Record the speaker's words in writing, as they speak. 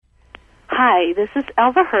Hi, this is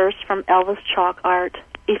Elva Hurst from Elva's Chalk Art.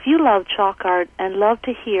 If you love chalk art and love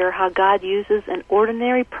to hear how God uses an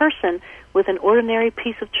ordinary person with an ordinary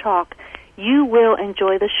piece of chalk, you will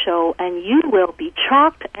enjoy the show and you will be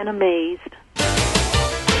chalked and amazed.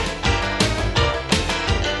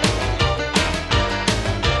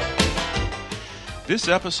 This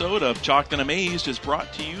episode of Chalked and Amazed is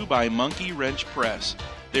brought to you by Monkey Wrench Press.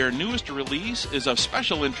 Their newest release is of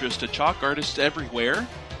special interest to chalk artists everywhere,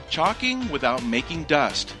 Chalking Without Making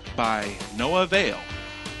Dust by Noah Vale.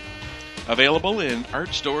 Available in art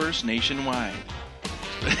stores nationwide.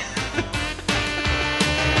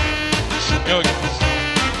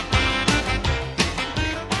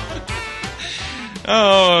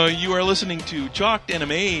 Oh, you are listening to Chalked and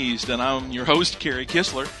Amazed, and I'm your host, Kerry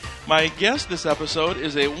Kistler. My guest this episode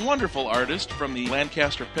is a wonderful artist from the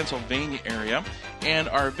Lancaster, Pennsylvania area, and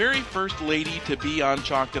our very first lady to be on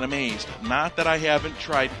Chalked and Amazed. Not that I haven't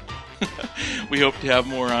tried. We hope to have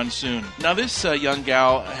more on soon. Now, this young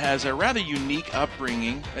gal has a rather unique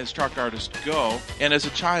upbringing as chalk artists go, and as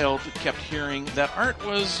a child kept hearing that art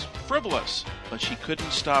was frivolous, but she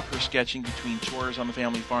couldn't stop her sketching between chores on the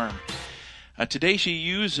family farm. Today she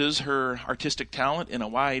uses her artistic talent in a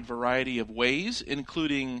wide variety of ways,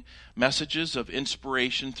 including messages of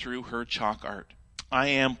inspiration through her chalk art. I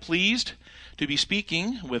am pleased to be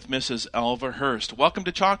speaking with Mrs. Elva Hurst. Welcome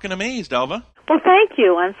to Chalk and Amazed, Elva. Well, thank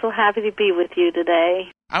you. I'm so happy to be with you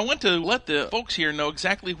today. I want to let the folks here know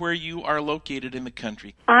exactly where you are located in the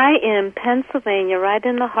country. I am Pennsylvania, right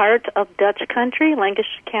in the heart of Dutch country,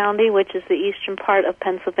 Lancaster County, which is the eastern part of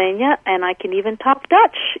Pennsylvania, and I can even talk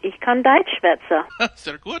Dutch. Ich kann Deutsch schwätzen.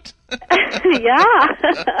 Sehr gut. Yeah.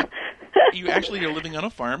 You actually are living on a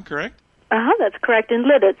farm, correct? That's correct, in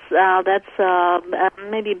Lidditz. That's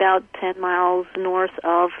maybe about 10 miles north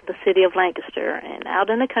of the city of Lancaster, and out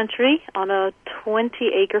in the country on a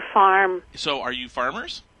 20-acre farm. So are you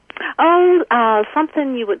farmers?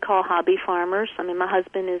 Something you would call hobby farmers. I mean, my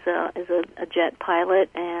husband is a jet pilot,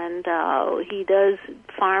 and he does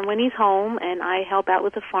farm when he's home, and I help out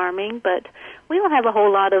with the farming, but we don't have a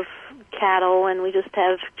whole lot of cattle, and we just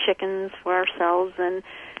have chickens for ourselves, and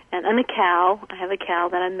a cow. I have a cow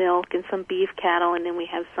that I milk and some beef cattle, and then we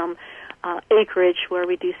have some acreage where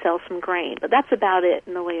we do sell some grain. But that's about it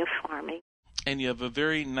in the way of farming. And you have a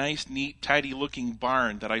very nice, neat, tidy-looking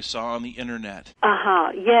barn that I saw on the Internet.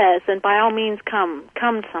 Yes, and by all means, come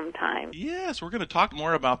sometime. Yes, we're going to talk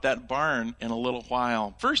more about that barn in a little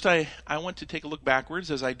while. First, I want to take a look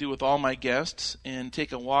backwards, as I do with all my guests, and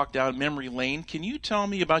take a walk down memory lane. Can you tell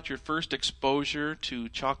me about your first exposure to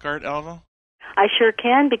chalk art, Elva? I sure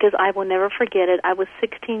can, because I will never forget it. I was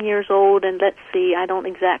 16 years old, and let's see, I don't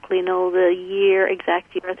exactly know the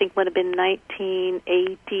exact year. I think it would have been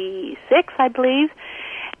 1986, I believe.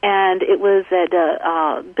 And it was at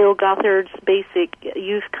Bill Gothard's basic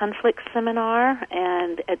youth conflict seminar,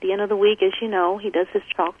 and at the end of the week, as you know, he does his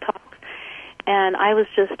chalk talks. And I was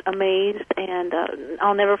just amazed, and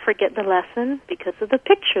I'll never forget the lesson because of the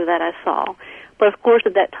picture that I saw. But, of course,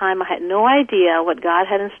 at that time, I had no idea what God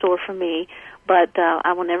had in store for me, but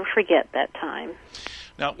I will never forget that time.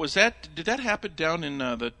 Now, did that happen down in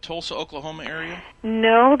the Tulsa, Oklahoma area?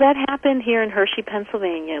 No, that happened here in Hershey,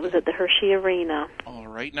 Pennsylvania. It was at the Hershey Arena. All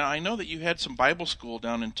right. Now, I know that you had some Bible school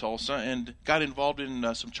down in Tulsa and got involved in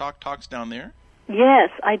some chalk talks down there. Yes,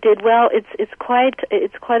 I did. Well, it's quite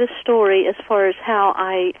a story as far as how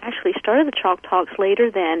I actually started the chalk talks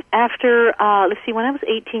later. Then, after when I was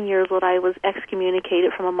 18 years old, I was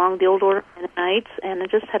excommunicated from among the Old Order of Mennonites, and I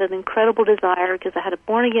just had an incredible desire because I had a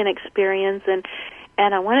born again experience, and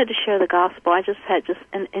I wanted to share the gospel. I just had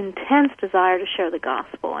an intense desire to share the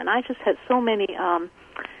gospel, and I just had so many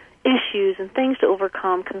issues and things to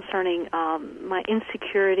overcome concerning my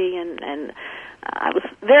insecurity, and I was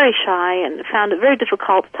very shy and found it very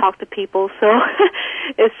difficult to talk to people. So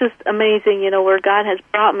it's just amazing, where God has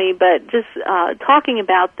brought me. But just talking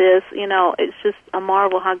about this, it's just a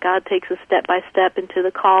marvel how God takes us step by step into the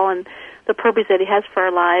call and the purpose that He has for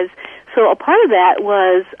our lives. So a part of that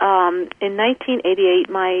was in 1988,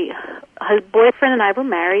 my boyfriend and I were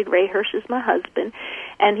married. Ray Hirsch is my husband,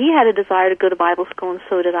 and he had a desire to go to Bible school, and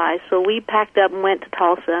so did I. So we packed up and went to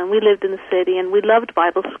Tulsa, and we lived in the city, and we loved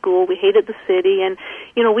Bible school. We hated the city, and,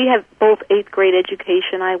 we have both 8th grade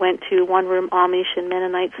education. I went to one-room Amish and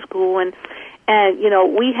Mennonite school, and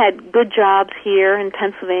we had good jobs here in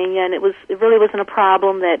Pennsylvania, and it really wasn't a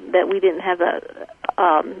problem that we didn't have a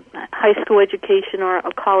high school education or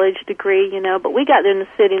a college degree, but we got there in the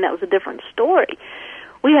city, and that was a different story.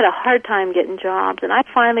 We had a hard time getting jobs, and I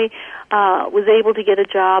finally was able to get a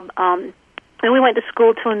job, and we went to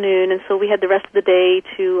school till noon, and so we had the rest of the day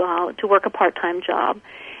to work a part-time job.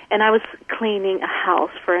 and I was cleaning a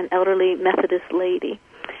house for an elderly Methodist lady.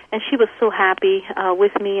 And she was so happy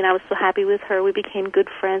with me, and I was so happy with her. We became good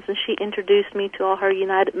friends, and she introduced me to all her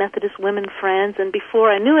United Methodist women friends, and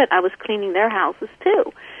before I knew it, I was cleaning their houses,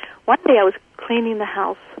 too. One day I was cleaning the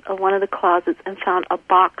house of one of the closets and found a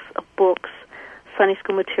box of books, Sunday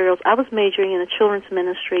school materials. I was majoring in the children's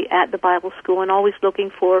ministry at the Bible school and always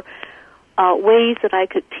looking for ways that I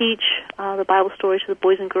could teach the Bible stories to the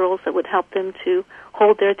boys and girls that would help them to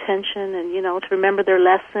hold their attention and, to remember their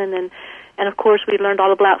lesson. And of course, we learned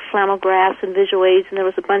all about flannel graphs and visual aids, and there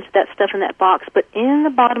was a bunch of that stuff in that box. But in the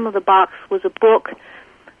bottom of the box was a book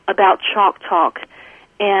about Chalk Talk,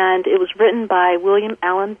 and it was written by William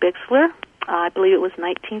Allen Bixler. I believe it was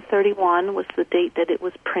 1931 was the date that it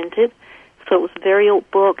was printed. So it was a very old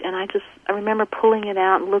book, and I remember pulling it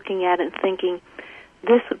out and looking at it and thinking,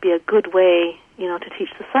 this would be a good way, to teach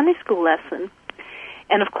the Sunday school lesson.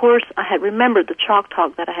 And, of course, I had remembered the Chalk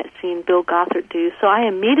Talk that I had seen Bill Gothard do. So I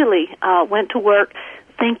immediately went to work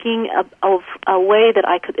thinking of a way that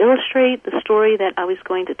I could illustrate the story that I was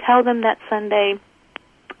going to tell them that Sunday.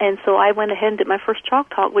 And so I went ahead and did my first Chalk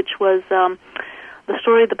Talk, which was the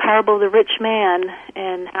story of the parable of the rich man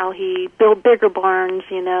and how he built bigger barns,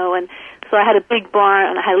 and so I had a big barn,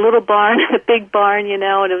 and I had a little barn and a big barn, and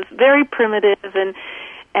it was very primitive,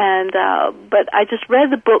 but I just read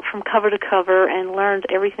the book from cover to cover and learned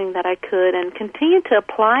everything that I could and continued to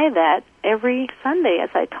apply that every Sunday as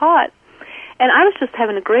I taught. And I was just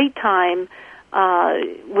having a great time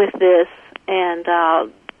with this, and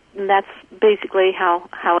that's basically how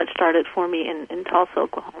it started for me in Tulsa,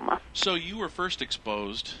 Oklahoma. So you were first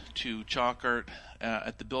exposed to chalk art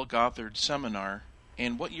at the Bill Gothard seminar,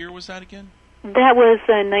 and what year was that again? That was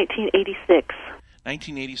 1986.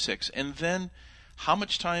 1986. And then how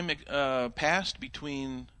much time passed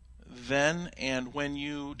between then and when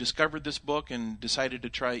you discovered this book and decided to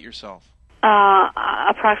try it yourself?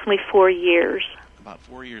 Approximately 4 years. About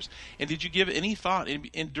 4 years. And did you give any thought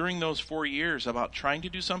during those 4 years about trying to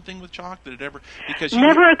do something with chalk? Did it ever? Because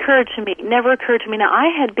never occurred to me. Now, I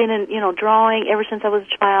had been in drawing ever since I was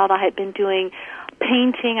a child. I had been doing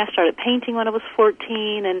painting. I started painting when I was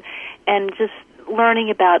 14, and just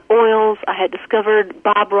learning about oils. I had discovered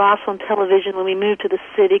Bob Ross on television when we moved to the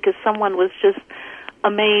city because someone was just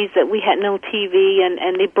amazed that we had no TV,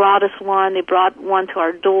 and they brought us one. They brought one to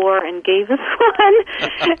our door and gave us one.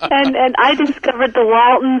 and I discovered the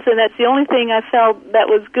Waltons, and that's the only thing I felt that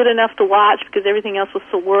was good enough to watch because everything else was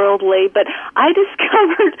so worldly. But I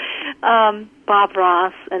discovered Bob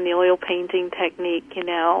Ross and the oil painting technique,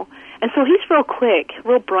 And so he's real quick,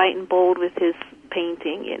 real bright and bold with his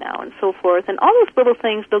painting, and so forth. And all those little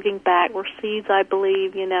things, looking back, were seeds, I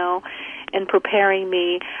believe, and preparing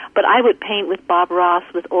me. But I would paint with Bob Ross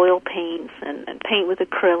with oil paints and paint with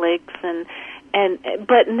acrylics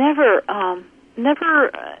but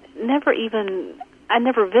I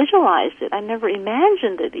never visualized it. I never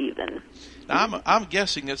imagined it even. Now, I'm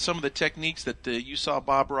guessing that some of the techniques that you saw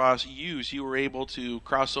Bob Ross use, you were able to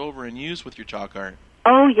cross over and use with your chalk art.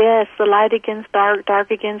 Oh yes, the light against dark, dark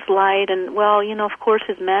against light, and of course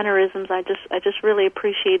his mannerisms. I just really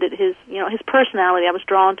appreciated his personality. I was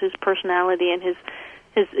drawn to his personality and his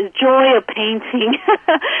joy of painting,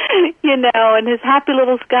 and his happy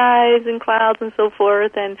little skies and clouds and so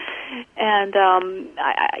forth. And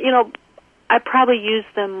I probably used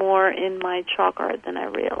them more in my chalk art than I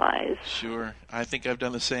realized. Sure, I think I've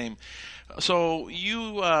done the same. So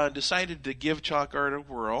you decided to give chalk art a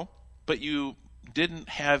whirl, but you didn't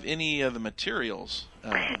have any of the materials.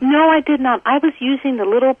 No, I did not. I was using the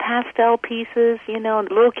little pastel pieces, and the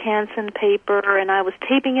little Canson paper, and I was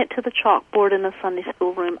taping it to the chalkboard in the Sunday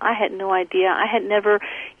school room. I had no idea. I had never,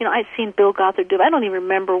 I'd seen Bill Gothard do it. I don't even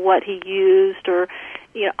remember what he used, or,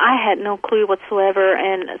 I had no clue whatsoever.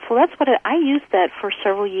 And so that's what I used that for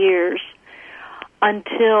several years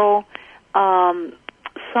until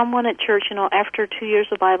someone at church, after 2 years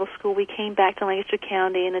of Bible school, we came back to Lancaster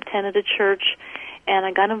County and attended a church, and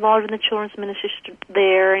I got involved in the children's ministry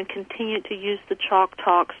there and continued to use the chalk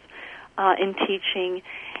talks in teaching.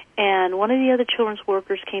 And one of the other children's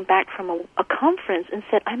workers came back from a conference and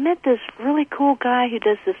said, I met this really cool guy who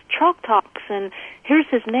does this chalk talks, and here's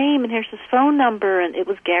his name and here's his phone number, and it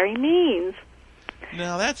was Gary Means.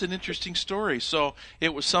 Now, that's an interesting story. So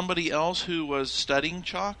it was somebody else who was studying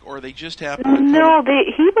chalk, or they just happened to... No,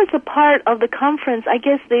 he was a part of the conference. I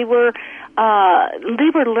guess they were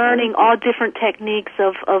learning all different techniques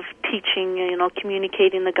of teaching,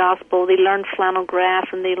 communicating the gospel. They learned flannel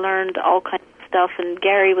graph, and they learned all kinds of stuff, and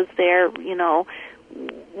Gary was there,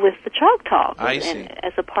 with the chalk talk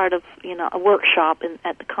as a part of, a workshop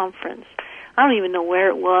at the conference. I don't even know where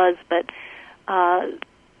it was, but...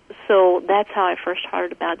 so that's how I first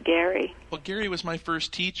heard about Gary. Well, Gary was my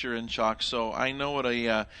first teacher in chalk, so I know what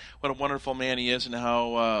a wonderful man he is, and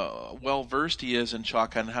how well versed he is in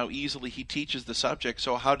chalk, and how easily he teaches the subject.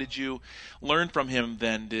 So, how did you learn from him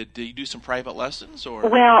then? Did you do some private lessons, or?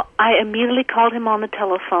 Well, I immediately called him on the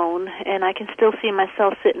telephone, and I can still see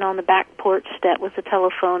myself sitting on the back porch step with the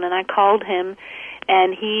telephone, and I called him.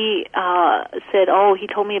 And he said, he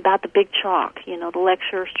told me about the big chalk, the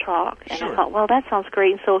lecturer's chalk. And Sure. I thought, well, that sounds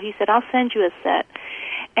great. And so he said, I'll send you a set.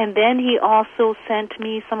 And then he also sent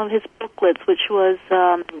me some of his booklets, which was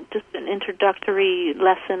just an introductory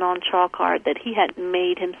lesson on chalk art that he had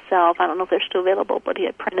made himself. I don't know if they're still available, but he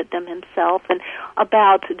had printed them himself, and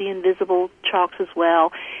about the invisible chalks as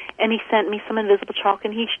well. And he sent me some invisible chalk,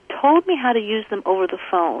 and he told me how to use them over the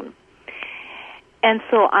phone. And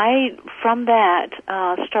so I, from that,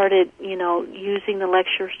 started, using the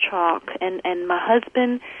lecturer's chalk. And my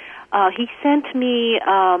husband, he sent me,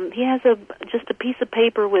 he has just a piece of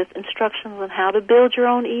paper with instructions on how to build your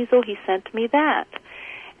own easel. He sent me that.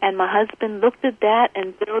 And my husband looked at that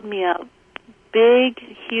and built me a big,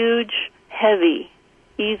 huge, heavy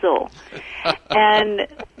easel. And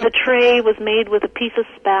the tray was made with a piece of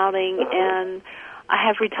spouting, and I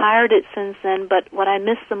have retired it since then, but what I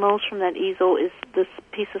miss the most from that easel is this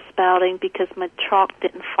piece of spouting, because my chalk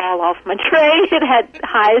didn't fall off my tray. It had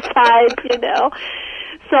high sides,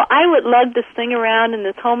 So I would lug this thing around in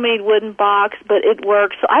this homemade wooden box, but it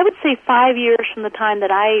worked. So I would say 5 years from the time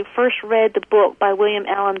that I first read the book by William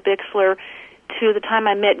Allen Bixler to the time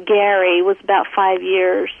I met Gary was about 5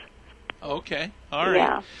 years. Okay, all right.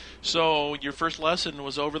 Yeah. So your first lesson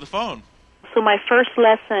was over the phone. So my first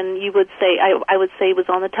lesson, you would say, I would say, was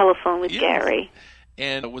on the telephone with Yes. Gary.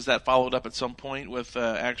 And was that followed up at some point with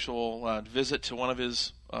actual visit to one of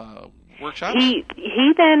his workshops? He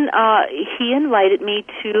then he invited me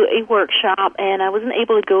to a workshop, and I wasn't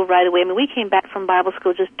able to go right away. I mean, we came back from Bible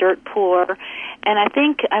school just dirt poor, and I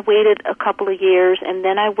think I waited a couple of years, and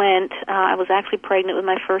then I went. I was actually pregnant with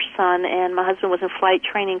my first son, and my husband was in flight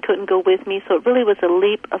training, couldn't go with me, so it really was a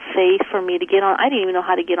leap of faith for me to get on. I didn't even know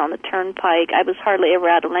how to get on the turnpike. I was hardly ever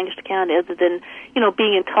out of Lancaster County other than,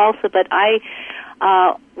 being in Tulsa, but I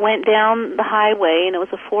went down the highway, and it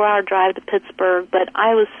was a 4-hour drive to Pittsburgh, but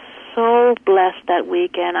I was so blessed that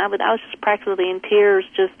weekend. I was just practically in tears.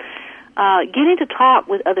 Just getting to talk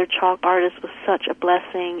with other chalk artists was such a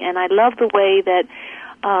blessing, and I love the way that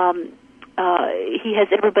he has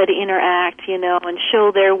everybody interact, and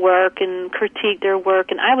show their work and critique their work.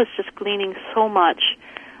 And I was just gleaning so much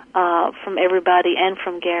from everybody and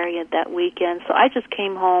from Gary at that weekend. So I just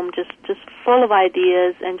came home just full of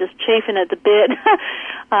ideas and just chafing at the bit,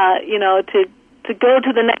 to go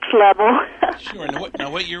to the next level. Sure. Now,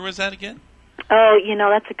 what year was that again? Oh,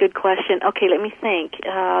 that's a good question. Okay, let me think.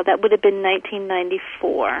 That would have been 1994.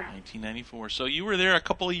 1994. So you were there a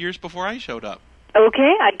couple of years before I showed up.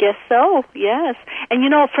 Okay, I guess so, yes. And,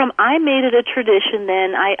 I made it a tradition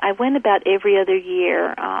then. I went about every other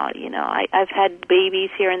year. I've had babies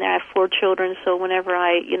here and there. I have 4 children, so whenever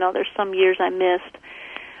there's some years I missed.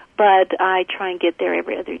 But I try and get there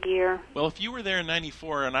every other year. Well, if you were there in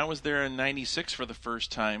 94 and I was there in 96 for the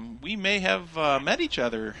first time, we may have met each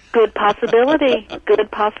other. Good possibility.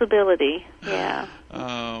 Good possibility, yeah.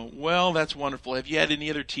 Well, that's wonderful. Have you had any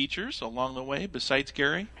other teachers along the way besides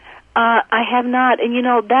Gary? I have not, and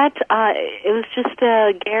that it was just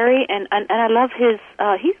Gary, and I love his.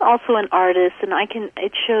 He's also an artist, and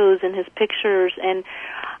it shows in his pictures, and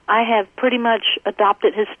I have pretty much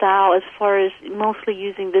adopted his style as far as mostly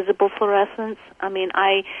using visible fluorescence. I mean,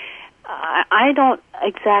 I don't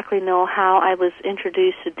exactly know how I was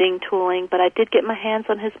introduced to ding tooling, but I did get my hands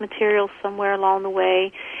on his materials somewhere along the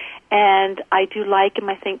way, and I do like them.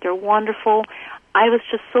 I think they're wonderful. I was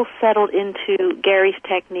just so settled into Gary's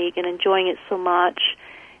technique and enjoying it so much,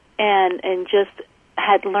 and just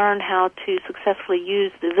had learned how to successfully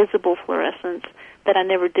use the visible fluorescence that I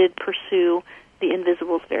never did pursue the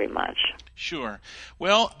invisibles very much. Sure.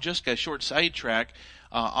 Well, just a short sidetrack.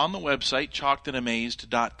 On the website,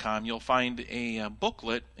 chalkedandamazed.com, you'll find a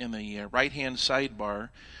booklet in the right-hand sidebar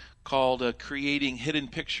called Creating Hidden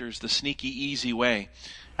Pictures, the Sneaky Easy Way.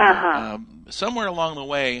 Somewhere along the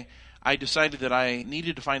way, I decided that I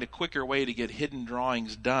needed to find a quicker way to get hidden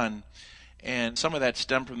drawings done. And some of that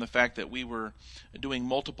stemmed from the fact that we were doing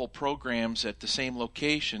multiple programs at the same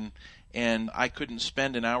location, and I couldn't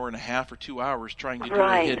spend an hour and a half or 2 hours trying to do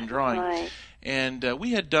a hidden drawing. Right. And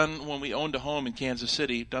we had done, when we owned a home in Kansas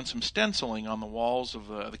City, done some stenciling on the walls of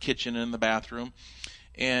the kitchen and the bathroom,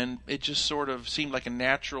 and it just sort of seemed like a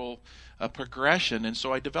natural a progression. And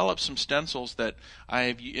so I developed some stencils that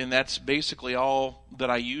and that's basically all that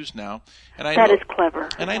I use now. And that is clever.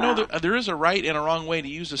 And I know that there is a right and a wrong way to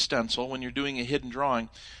use a stencil when you're doing a hidden drawing.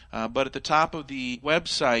 But at the top of the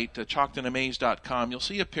website, chalkedandamaze.com, you'll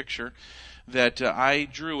see a picture that I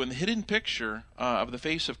drew, and the hidden picture of the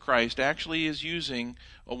face of Christ actually is using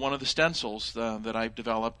one of the stencils that I've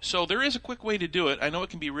developed. So there is a quick way to do it. I know it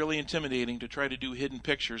can be really intimidating to try to do hidden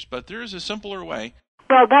pictures, but there is a simpler way.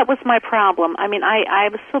 Well, that was my problem. I mean, I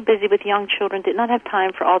was so busy with young children, did not have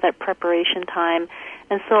time for all that preparation time,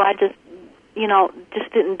 and so I just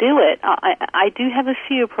didn't do it. I do have a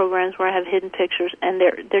few programs where I have hidden pictures, and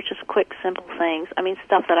they're just quick, simple things. I mean,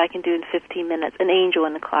 stuff that I can do in 15 minutes. An angel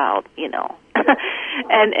in the cloud,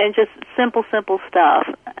 and just simple stuff.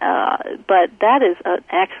 But that is an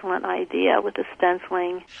excellent idea with the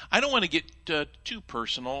stenciling. I don't want to get too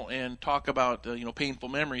personal and talk about painful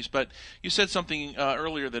memories, but you said something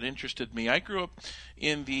earlier that interested me. I grew up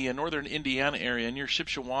in the northern Indiana area near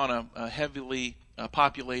Shipshewana, heavily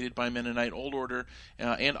populated by Mennonite Old Order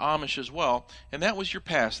and Amish as well, and that was your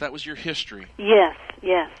past, that was your history. Yes.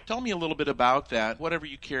 Tell me a little bit about that, whatever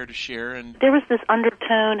you care to share. And there was this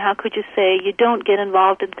undertone, how could you say, you don't get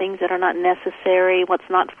involved in things that are not necessary, what's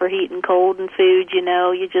not for heat and cold and food,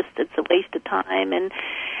 it's a waste of time and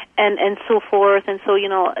so forth, and so,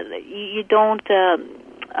 you don't,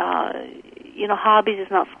 hobbies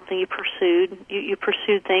is not something you pursued. You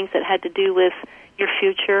pursued things that had to do with your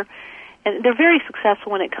future. And they're very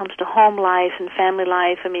successful when it comes to home life and family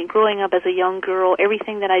life. I mean, growing up as a young girl,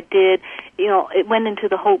 everything that I did, it went into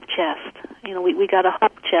the hope chest. We got a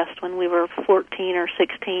hope chest when we were 14 or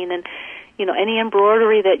 16, and any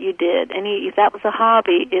embroidery that you did, if that was a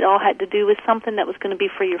hobby, it all had to do with something that was going to be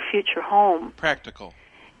for your future home. Practical.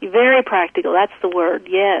 Very practical. That's the word.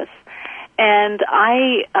 Yes. And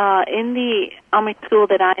I, in the Amish school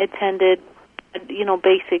that I attended,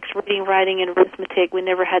 basics, reading, writing, and arithmetic. We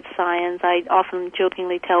never had science. I often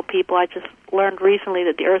jokingly tell people I just learned recently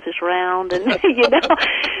that the earth is round, and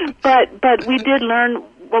but we did learn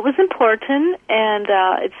what was important, and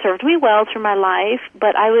it served me well through my life,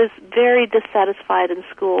 but I was very dissatisfied in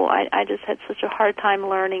school. I just had such a hard time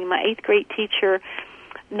learning. My 8th grade teacher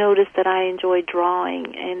noticed that I enjoyed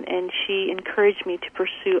drawing, and she encouraged me to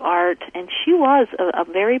pursue art, and she was a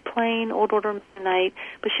very plain Old Order Mennonite,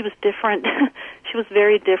 but she was different. She was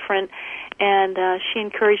very different, and she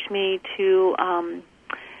encouraged me to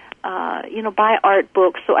buy art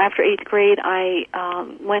books. So after 8th grade, I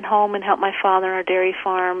went home and helped my father on our dairy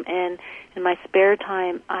farm, and in my spare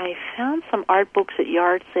time, I found some art books at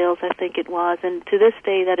yard sales, I think it was, and to this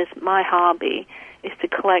day, that is my hobby, is to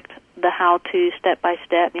collect the how-to,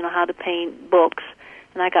 step-by-step, how to paint books.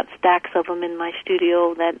 And I got stacks of them in my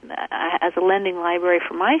studio that as a lending library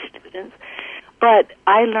for my students. But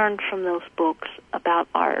I learned from those books about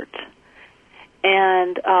art.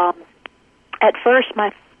 And at first,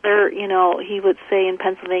 my father, he would say in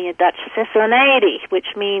Pennsylvania, Dutch cicernaty,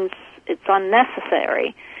 which means it's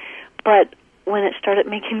unnecessary. But when it started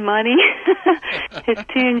making money, his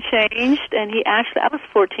tune changed, and I was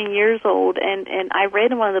 14 years old, and I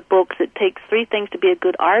read in one of the books, it takes 3 things to be a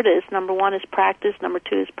good artist. Number 1 is practice, number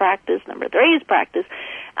 2 is practice, number 3 is practice.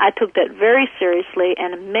 I took that very seriously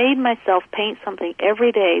and made myself paint something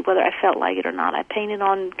every day, whether I felt like it or not. I painted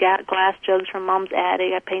on glass jugs from Mom's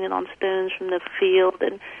attic, I painted on stones from the field,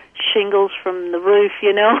 and shingles from the roof,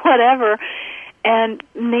 whatever. And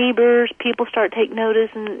neighbors, people start taking notice,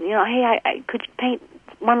 and hey, I could you paint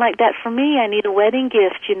one like that for me? I need a wedding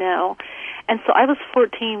gift, And so I was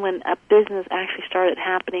 14 when a business actually started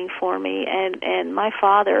happening for me, and my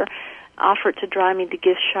father offered to drive me to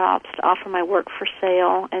gift shops to offer my work for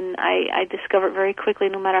sale, and I discovered very quickly,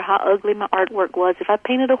 no matter how ugly my artwork was, if I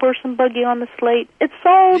painted a horse and buggy on the slate, it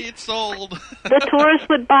sold. It sold. The tourists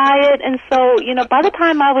would buy it, and so, by the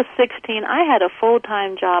time I was 16, I had a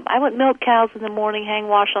full-time job. I would milk cows in the morning, hang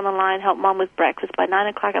wash on the line, help Mom with breakfast. By 9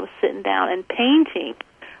 o'clock, I was sitting down and painting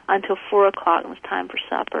until 4 o'clock. It was time for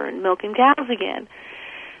supper and milking cows again.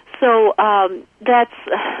 So that's,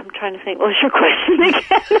 I'm trying to think, what was your question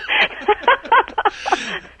again?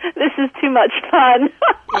 This is too much fun.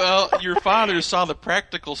 Well, your father saw the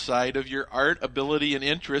practical side of your art ability and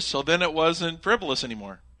interest, so then it wasn't frivolous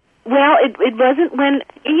anymore. Well, it wasn't when,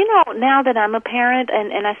 now that I'm a parent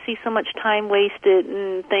and I see so much time wasted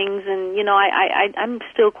and things, and, I'm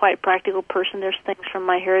still quite a practical person. There's things from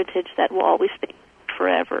my heritage that will always stay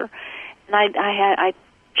forever. And I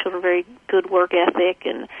children very good work ethic,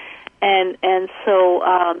 and so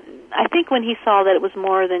I think when he saw that it was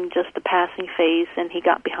more than just a passing phase, and he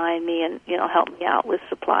got behind me and helped me out with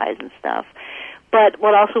supplies and stuff. But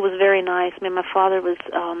what also was very nice, my father was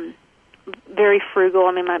very frugal.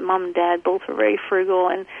 I mean, my mom and dad both were very frugal,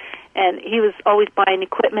 and he was always buying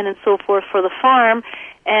equipment and so forth for the farm,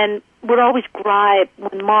 and would always gripe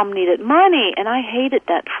when Mom needed money, and I hated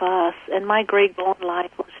that fuss. And my great goal in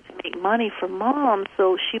life was to make money for Mom,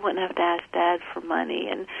 so she wouldn't have to ask Dad for money,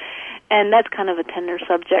 and that's kind of a tender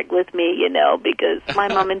subject with me, you know, because my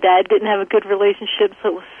mom and dad didn't have a good relationship, so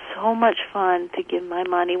it was so much fun to give my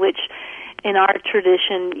money, which in our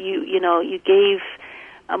tradition, you gave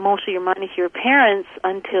most of your money to your parents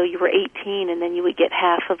until you were 18, and then you would get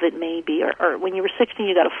half of it maybe, or when you were 16,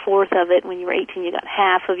 you got a fourth of it. When you were 18, you got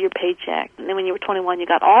half of your paycheck, and then when you were 21, you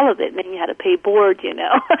got all of it, and then you had to pay board, you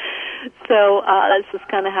know. So that's just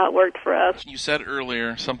kind of how it worked for us. You said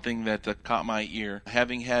earlier something that caught my ear.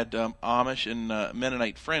 Having had Amish and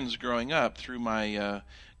Mennonite friends growing up through my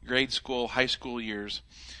grade school, high school years,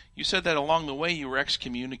 you said that along the way you were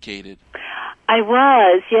excommunicated. I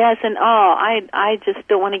was, yes, and I just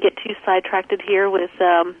don't want to get too sidetracked here with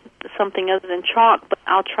something other than chalk, but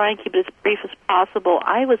I'll try and keep it as brief as possible.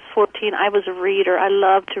 I was 14. I was a reader. I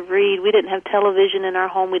loved to read. We didn't have television in our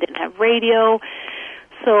home. We didn't have radio.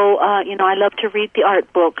 So, I loved to read the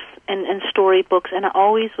art books and story books, and I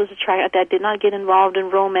always was attracted. I did not get involved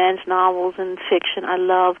in romance novels and fiction. I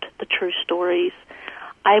loved the true stories.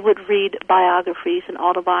 I would read biographies and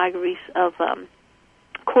autobiographies of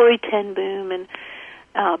Corrie ten Boom and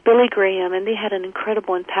Billy Graham, and they had an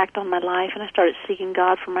incredible impact on my life, and I started seeking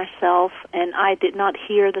God for myself, and I did not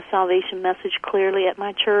hear the salvation message clearly at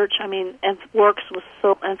my church. I mean, works was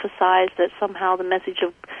so emphasized that somehow the message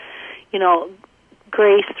of,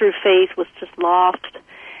 grace through faith was just lost,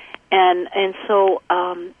 and so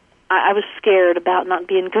I was scared about not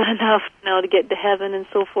being good enough, to get to heaven and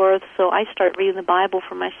so forth, so I started reading the Bible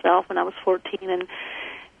for myself when I was 14,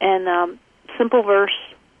 and simple verse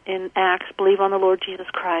in Acts, believe on the Lord Jesus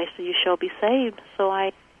Christ and you shall be saved. So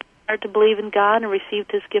I started to believe in God and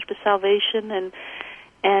received His gift of salvation,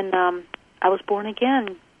 and I was born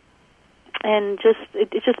again. And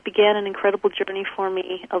it just began an incredible journey for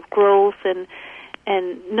me of growth and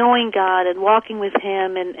knowing God and walking with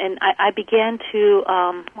Him, and I began to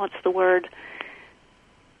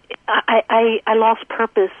I lost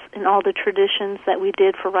purpose in all the traditions that we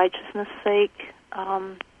did for righteousness' sake.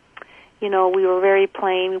 We were very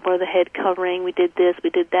plain. We wore the head covering. We did this, we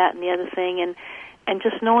did that, and the other thing. And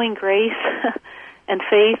just knowing grace and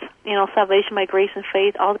faith, salvation by grace and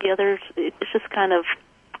faith, all the others, it's just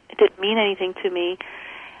it didn't mean anything to me.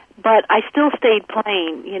 But I still stayed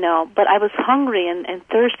plain, but I was hungry and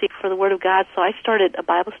thirsty for the Word of God, so I started a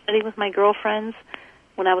Bible study with my girlfriends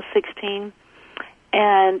when I was 16.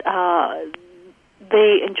 And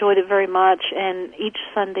they enjoyed it very much, and each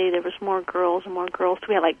Sunday there was more girls and more girls. So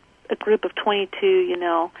we had a group of 22,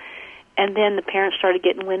 and then the parents started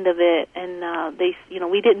getting wind of it, and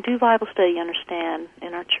we didn't do Bible study, you understand,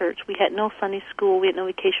 in our church. We had no Sunday school, we had no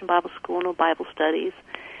vacation Bible school, no Bible studies,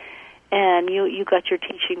 and you got your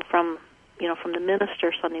teaching from the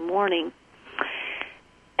minister Sunday morning,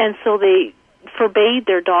 and so they forbade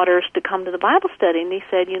their daughters to come to the Bible study, and they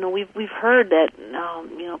said, we've heard that,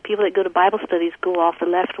 people that go to Bible studies go off the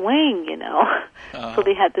left wing, So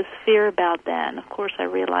they had this fear about that, and of course I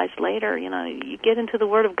realized later, you get into the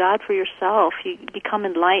Word of God for yourself, you become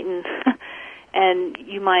enlightened, and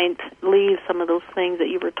you might leave some of those things that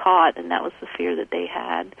you were taught, and that was the fear that they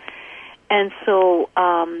had. And so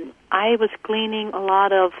I was gleaning a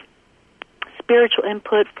lot of spiritual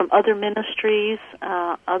input from other ministries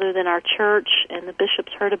other than our church, and the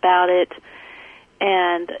bishops heard about it,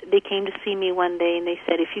 and they came to see me one day, and they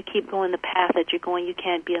said, if you keep going the path that you're going, you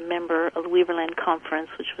can't be a member of the Weaverland Conference,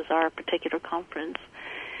 which was our particular conference.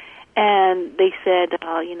 And they said,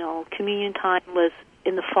 communion time was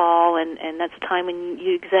in the fall, and that's the time when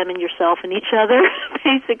you examine yourself and each other,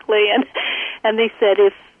 basically, and they said,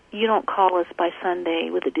 if you don't call us by Sunday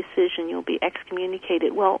with a decision, you'll be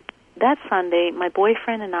excommunicated. Well, that Sunday, my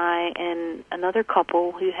boyfriend and I and another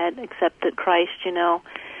couple who had accepted Christ,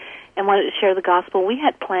 and wanted to share the gospel, we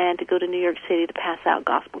had planned to go to New York City to pass out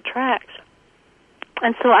gospel tracts.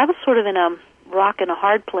 And so I was sort of in a rock and a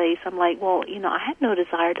hard place. I'm like, well, I had no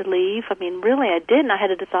desire to leave. I mean, really, I didn't. I had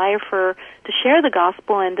a desire to share the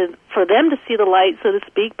gospel and for them to see the light, so to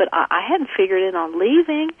speak, but I hadn't figured in on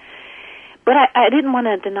leaving. But I didn't want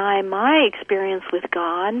to deny my experience with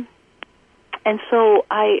God. And so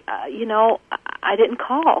I didn't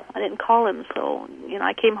call. I didn't call him. So,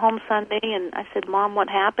 I came home Sunday and I said, Mom, what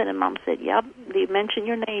happened? And Mom said, yep, they mentioned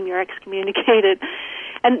your name. You're excommunicated.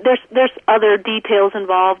 And there's other details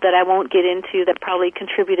involved that I won't get into that probably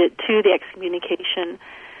contributed to the excommunication.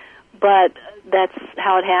 But that's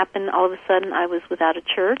how it happened. All of a sudden I was without a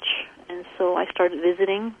church. And so I started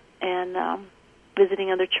visiting and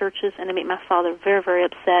visiting other churches, and it made my father very, very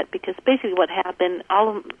upset, because basically what happened,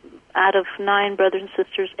 out of 9 brothers and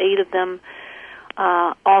sisters, 8 of them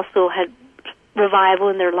also had revival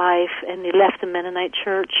in their life, and they left the Mennonite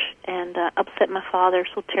church, and upset my father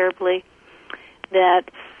so terribly that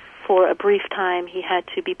for a brief time he had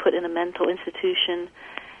to be put in a mental institution.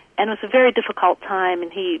 And it was a very difficult time,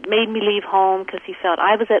 and he made me leave home because he felt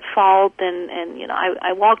I was at fault, and you know,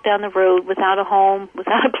 I walked down the road without a home,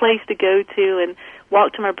 without a place to go to, and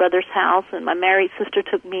walked to my brother's house, and my married sister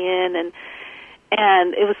took me in,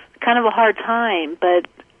 and it was kind of a hard time, but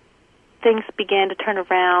things began to turn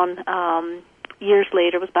around. Years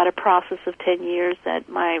later, it was about a process of 10 years that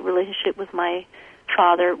my relationship with my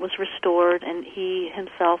father was restored, and he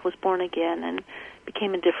himself was born again and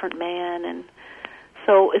became a different man, and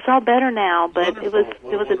so it's all better now, but it was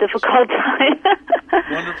a difficult time.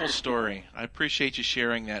 Wonderful story. I appreciate you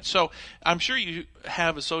sharing that. So I'm sure you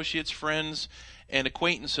have associates, friends, and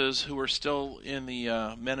acquaintances who are still in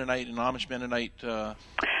the Mennonite and Amish Mennonite.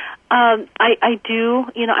 I do.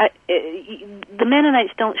 You know, the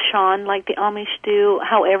Mennonites don't shun like the Amish do.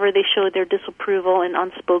 However, they show their disapproval in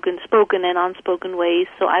spoken and unspoken ways.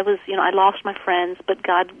 So I lost my friends, but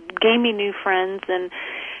God gave me new friends, and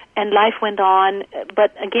life went on.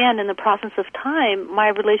 But again, in the process of time, my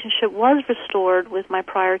relationship was restored with my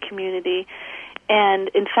prior community. And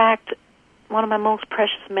in fact, one of my most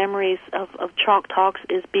precious memories of Chalk Talks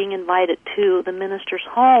is being invited to the minister's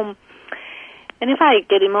home. And if I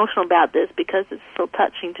get emotional about this because it's so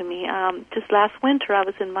touching to me, just last winter I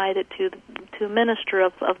was invited to a minister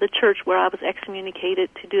of the church where I was excommunicated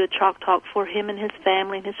to do a Chalk Talk for him and his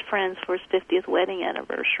family and his friends for his 50th wedding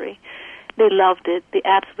anniversary. They loved it. They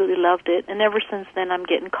absolutely loved it. And ever since then, I'm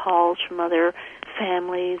getting calls from other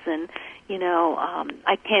families, and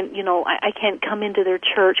I can't come into their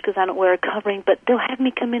church because I don't wear a covering, but they'll have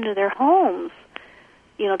me come into their homes,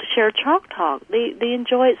 to share a Chalk Talk. They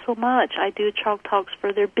enjoy it so much. I do Chalk Talks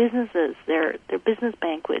for their businesses, their business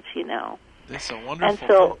banquets. That's a wonderful. And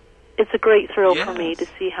so it's a great thrill for me to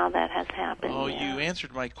see how that has happened. Oh, you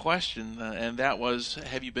answered my question, and that was,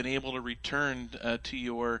 have you been able to return to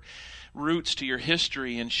your roots, to your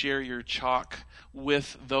history, and share your chalk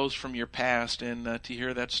with those from your past? And to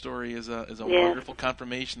hear that story is a wonderful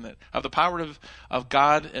confirmation of the power of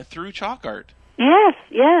God through chalk art.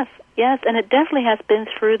 Yes, and it definitely has been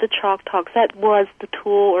through the Chalk Talks. That was the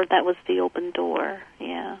tool, or that was the open door.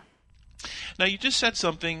 Yeah. Now, you just said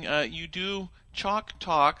something. You do Chalk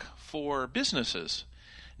Talk for businesses.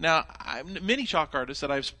 Now, many chalk artists that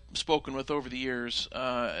I've spoken with over the years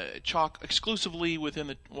chalk exclusively within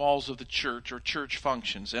the walls of the church or church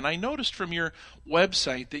functions. And I noticed from your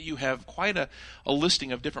website that you have quite a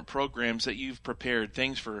listing of different programs that you've prepared,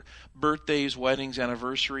 things for birthdays, weddings,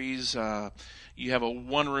 anniversaries. You have a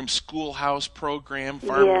one-room schoolhouse program,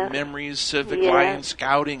 farm memories, civic lion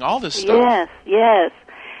scouting, all this stuff.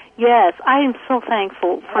 Yes, I am so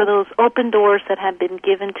thankful for those open doors that have been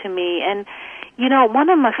given to me. And one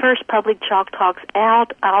of my first public Chalk Talks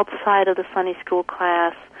outside of the Sunday school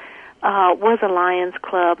class was a Lions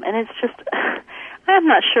Club, and it's just, I'm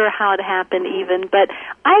not sure how it happened even, but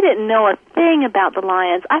I didn't know a thing about the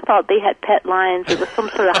Lions. I thought they had pet lions. It was some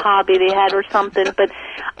sort of hobby they had or something, but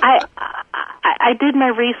I did my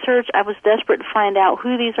research. I was desperate to find out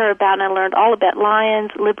who these are about, and I learned all about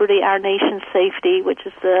Lions, Liberty, Our Nation's Safety, which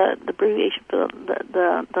is the abbreviation for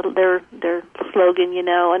their slogan,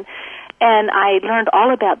 and I learned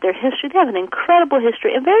all about their history. They have an incredible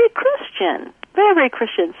history and very Christian, very, very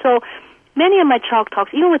Christian. So many of my Chalk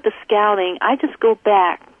Talks, even with the scouting, I just go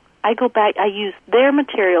back. I use their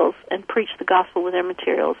materials and preach the gospel with their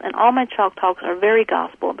materials. And all my Chalk Talks are very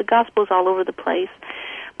gospel. The gospel is all over the place.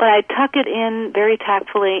 But I tuck it in very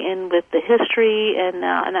tactfully in with the history and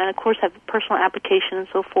of course have personal application and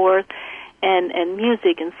so forth, and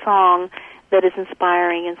music and song that is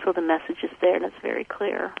inspiring. And so the message is there and it's very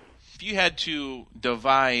clear. If you had to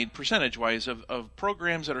divide percentage-wise of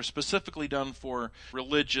programs that are specifically done for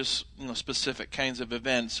religious, specific kinds of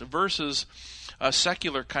events versus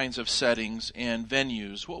secular kinds of settings and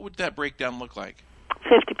venues, what would that breakdown look like?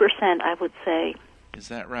 50%, I would say. Is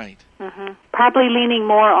that right? Mm-hmm. Probably leaning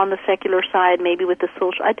more on the secular side, maybe with the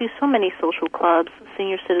social. I do so many social clubs,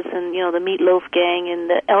 senior citizen, the Meatloaf Gang and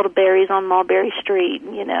the Elderberries on Mulberry Street,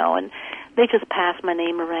 and they just pass my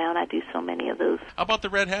name around. I do so many of those. How about the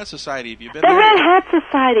Red Hat Society? Have you been there? The Red Hat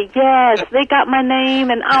Society, yes. They got my name,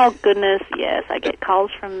 and oh, goodness, yes. I get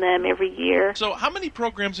calls from them every year. So how many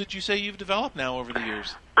programs did you say you've developed now over the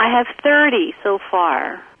years? I have 30 so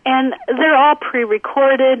far, and they're all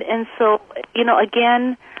pre-recorded. And so,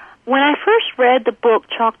 again, when I first read the book,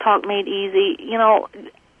 Chalk Talk Made Easy,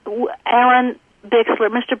 Alan Bixler,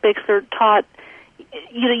 Mr. Bixler taught,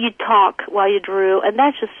 you talk while you drew, and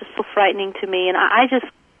that's just so frightening to me, and I just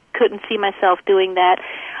couldn't see myself doing that.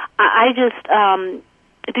 I just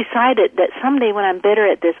decided that someday when I'm better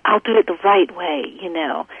at this, I'll do it the right way,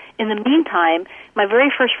 In the meantime, my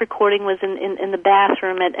very first recording was in the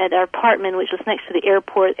bathroom at our apartment, which was next to the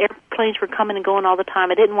airport. Airplanes were coming and going all the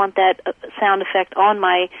time. I didn't want that sound effect on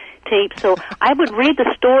my tape, so I would read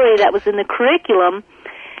the story that was in the curriculum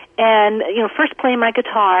and, first play my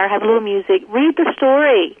guitar, have a little music, read the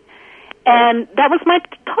story. And that was my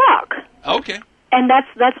talk. Okay. And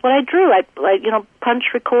that's what I drew. I punch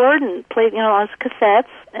record and play, on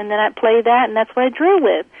cassettes, and then I'd play that, and that's what I drew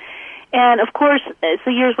with. And of course, as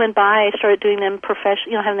the years went by, I started doing them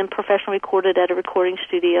having them professionally recorded at a recording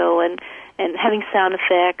studio, and having sound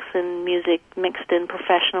effects and music mixed in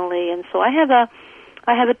professionally. And so I have a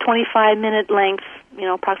 25-minute length,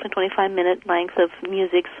 approximately 25-minute length of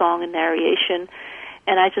music, song, and narration.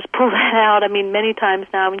 And I just pull that out. Many times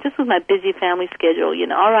now. Just with my busy family schedule,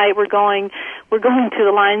 all right, we're going to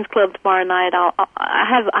the Lions Club tomorrow night.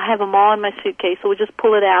 I have them all in my suitcase, so we just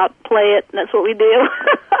pull it out, play it, and that's what we do.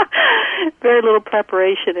 Very little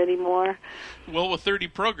preparation anymore. Well, with 30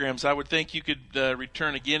 programs, I would think you could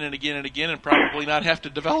return again and again and again and probably not have to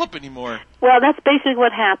develop anymore. Well, that's basically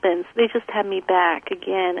what happens. They just have me back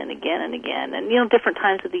again and again and again. And, different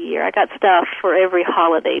times of the year. I got stuff for every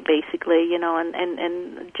holiday, basically,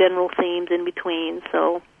 and general themes in between,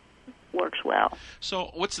 so works well.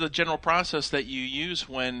 So what's the general process that you use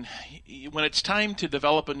when it's time to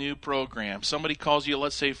develop a new program? Somebody calls you,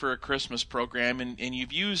 let's say, for a Christmas program, and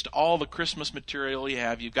you've used all the Christmas material you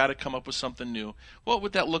have. You've got to come up with something new. What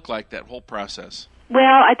would that look like, that whole process? Well,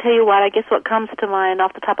 I tell you what, I guess what comes to mind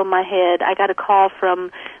off the top of my head, I got a call from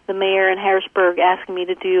the mayor in Harrisburg asking me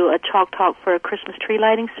to do a chalk talk for a Christmas tree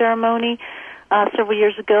lighting ceremony several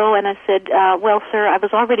years ago, and I said, well, sir, I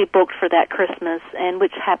was already booked for that Christmas, and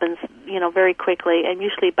which happens, very quickly, and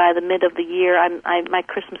usually by the mid of the year, my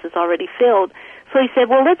Christmas is already filled. So he said,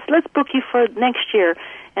 well, let's book you for next year.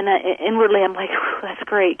 And inwardly, I'm like, that's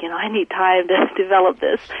great. I need time to develop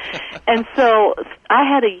this. And so I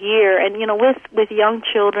had a year, and with young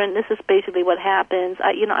children, this is basically what happens.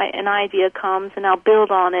 An idea comes, and I'll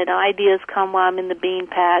build on it. Ideas come while I'm in the bean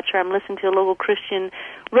patch, or I'm listening to a local Christian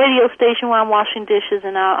radio station while I'm washing dishes,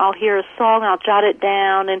 and I'll hear a song, I'll jot it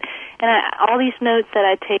down, and all these notes that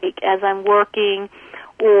I take as I'm working,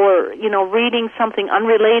 or, reading something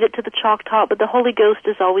unrelated to the chalk talk, but the Holy Ghost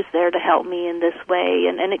is always there to help me in this way,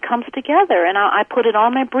 and it comes together, and I put it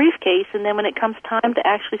on my briefcase, and then when it comes time to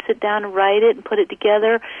actually sit down and write it and put it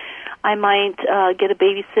together, I might get a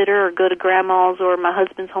babysitter or go to grandma's, or my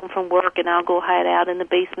husband's home from work, and I'll go hide out in the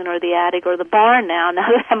basement or the attic or the barn now that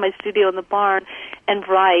I have my studio in the barn, and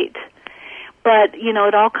write. But,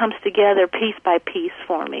 it all comes together piece by piece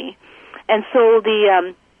for me. And so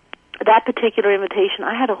that particular invitation,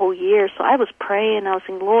 I had a whole year, so I was praying, I was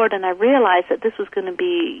saying, Lord, and I realized that this was going to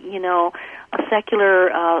be, a secular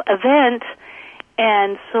event,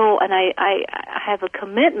 and so, and I have a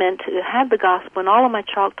commitment to have the gospel in all of my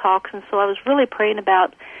chalk talks, and so I was really praying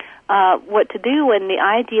about what to do, and the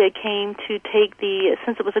idea came to take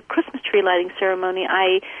since it was a Christmas tree lighting ceremony,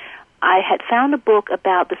 I had found a book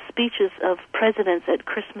about the speeches of presidents at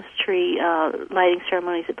Christmas tree lighting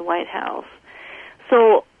ceremonies at the White House.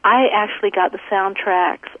 So I actually got the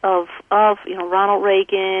soundtracks of Ronald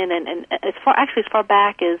Reagan and as far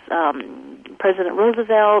back as President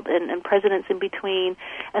Roosevelt and presidents in between.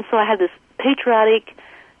 And so I had this patriotic,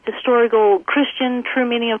 historical, Christian true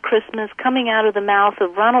meaning of Christmas coming out of the mouth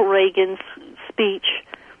of Ronald Reagan's speech,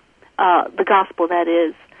 the gospel that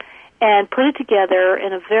is, and put it together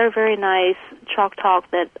in a very, very nice chalk talk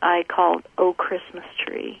that I called "Oh Christmas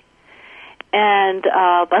Tree." And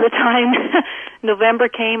by the time November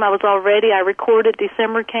came, I was all ready. I recorded.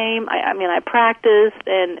 December came. I practiced,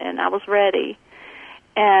 and I was ready.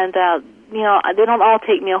 And, they don't all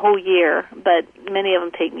take me a whole year, but many of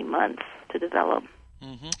them take me months to develop.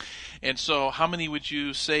 Mm-hmm. And so how many would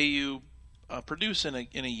you say you produce in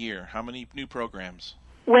a year? How many new programs?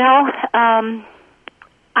 Well,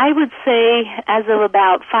 I would say as of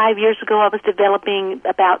about 5 years ago, I was developing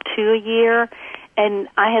about 2 a year. And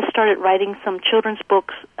I had started writing some children's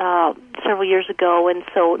books several years ago, and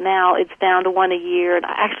so now it's down to 1 a year. And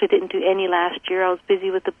I actually didn't do any last year. I was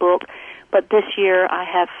busy with the book. But this year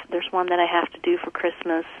there's one that I have to do for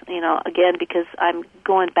Christmas, again, because I'm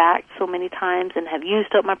going back so many times and have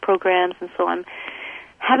used up my programs, and so I'm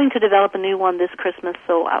having to develop a new one this Christmas.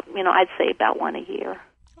 So, I'd say about 1 a year.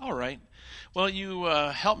 All right. Well, you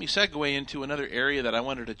helped me segue into another area that I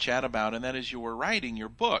wanted to chat about, and that is your writing, your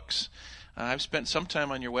books. I've spent some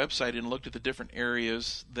time on your website and looked at the different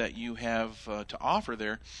areas that you have to offer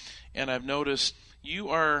there, and I've noticed you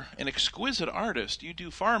are an exquisite artist. You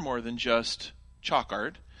do far more than just chalk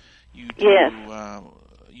art. You do, yes.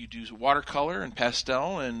 You do watercolor and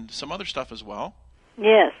pastel and some other stuff as well.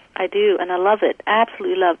 Yes, I do, and I love it.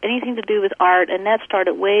 Absolutely love anything to do with art, and that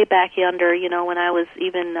started way back yonder, when I was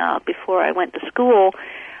even before I went to school.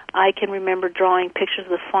 I can remember drawing pictures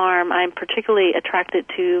of the farm. I'm particularly attracted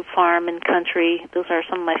to farm and country. Those are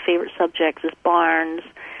some of my favorite subjects, is barns.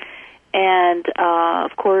 And,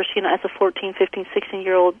 of course, as a 14, 15,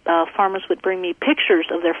 16-year-old, farmers would bring me pictures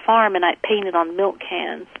of their farm, and I'd paint it on milk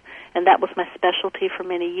cans. And that was my specialty for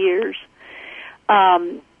many years.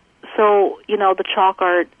 So, the chalk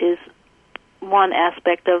art is one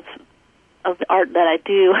aspect of the art that I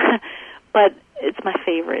do, but it's my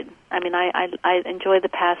favorite. I mean, I enjoy the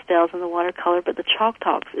pastels and the watercolor, but the chalk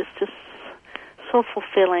talks is just so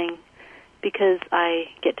fulfilling because I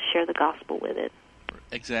get to share the gospel with it.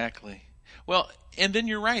 Exactly. Well, and then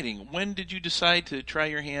your writing. When did you decide to try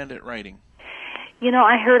your hand at writing?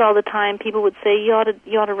 I heard all the time people would say you ought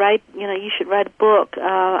to write. You should write a book.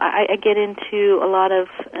 I get into a lot of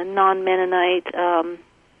non-Mennonite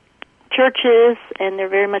churches, and they're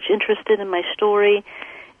very much interested in my story.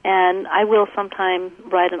 And I will sometime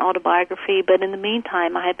write an autobiography, but in the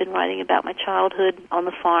meantime, I have been writing about my childhood on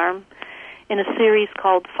the farm in a series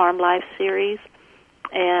called Farm Life Series.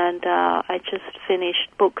 And I just finished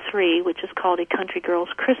book 3, which is called A Country Girl's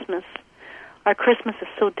Christmas. Our Christmas is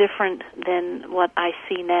so different than what I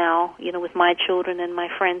see now, with my children and my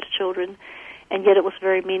friends' children. And yet it was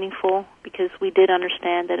very meaningful because we did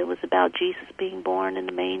understand that it was about Jesus being born in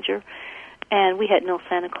the manger. And we had no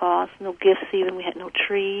Santa Claus, no gifts even. We had no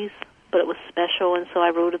trees, but it was special. And so I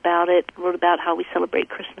wrote about it, wrote about how we celebrate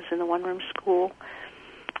Christmas in the one-room school.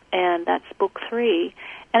 And that's book 3.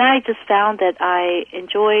 And I just found that I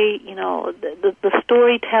enjoy, the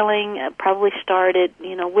storytelling probably started,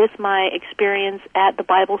 with my experience at the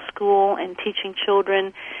Bible school and teaching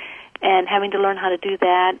children and having to learn how to do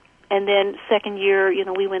that. And then second year,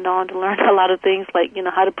 we went on to learn a lot of things like,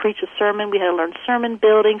 how to preach a sermon. We had to learn sermon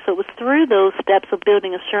building. So it was through those steps of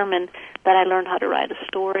building a sermon that I learned how to write a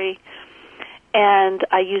story. And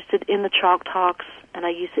I used it in the Chalk Talks, and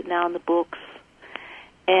I use it now in the books.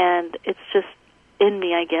 And it's just in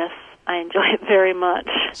me, I guess. I enjoy it very much.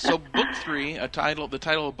 So book 3, the title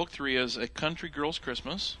of book 3 is A Country Girl's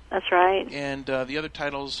Christmas. That's right. And the other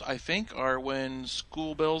titles, I think, are When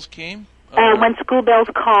School Bells Came. When School Bells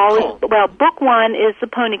Call. Well, book 1 is The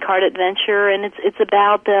Pony Cart Adventure, and it's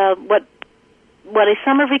about what a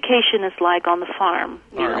summer vacation is like on the farm,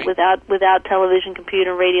 right. without television,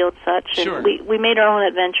 computer, radio, and such. Sure. And we made our own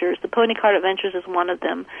adventures. The Pony Cart Adventures is one of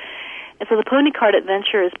them. And so The Pony Cart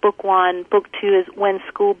Adventure is book 1. Book 2 is When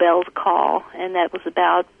School Bells Call, and that was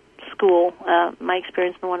about school, my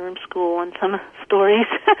experience in the one-room school and some stories,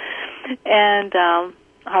 and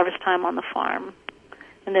harvest time on the farm.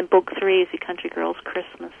 And then book 3 is A Country Girl's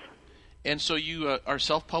Christmas. And so you are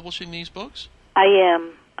self-publishing these books? I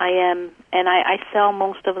am, and I sell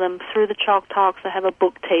most of them through the Chalk Talks. I have a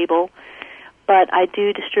book table, but I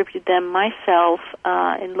do distribute them myself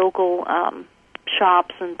in local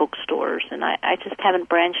shops and bookstores, and I just haven't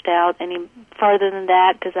branched out any farther than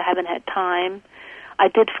that because I haven't had time. I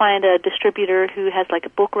did find a distributor who has like a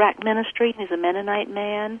book rack ministry. He's a Mennonite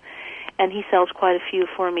man, and he sells quite a few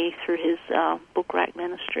for me through his book rack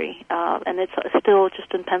ministry. And it's still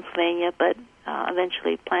just in Pennsylvania, but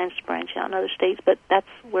eventually plans to branch out in other states, but that's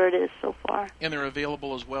where it is so far. And they're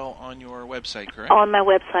available as well on your website, correct? On my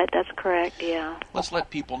website, that's correct, yeah. Let's let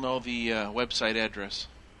people know the website address.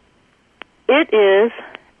 It is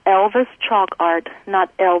Elvis Chalk Art,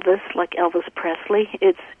 not Elvis like Elvis Presley.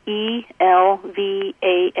 It's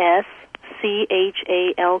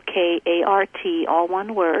ELVASCHALKART, all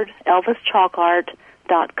one word,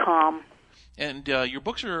 ElvisChalkArt.com. And your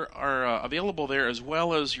books are available there as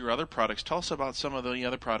well as your other products. Tell us about some of the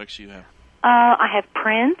other products you have. I have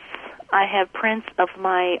prints. I have prints of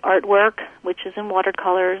my artwork, which is in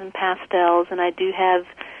watercolors and pastels, and I do have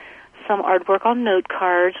some artwork on note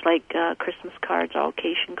cards, like Christmas cards, all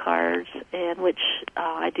occasion cards, and which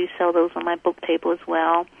I do sell those on my book table as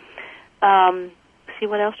well. See,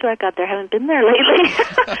 what else do I got there? I haven't been there lately.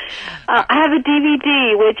 I have a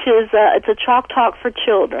DVD, which is it's a Chalk Talk for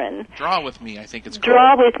children. Draw With Me, I think it's called.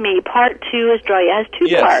 Draw With Me. Part 2 is Draw. It has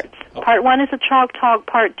 2 parts. Okay. Part 1 is a Chalk Talk.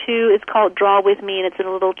 Part 2 is called Draw With Me, and it's a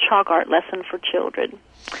little chalk art lesson for children.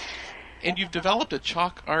 And you've developed a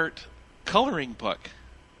chalk art coloring book.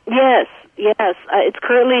 Yes. It's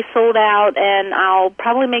currently sold out, and I'll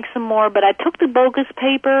probably make some more, but I took the bogus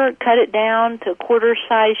paper, cut it down to a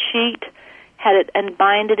quarter-size sheet, had it and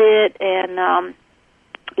binded it and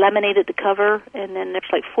laminated the cover, and then there's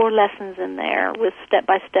like 4 lessons in there with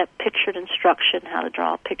step-by-step pictured instruction how to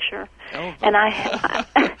draw a picture. Oh, and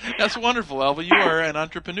that's wonderful, Alva. You are an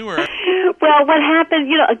entrepreneur. Well, what happened,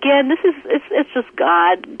 again, it's just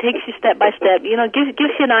God takes you step by step,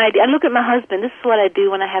 gives you an idea. I look at my husband. This is what I do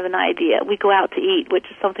when I have an idea. We go out to eat, which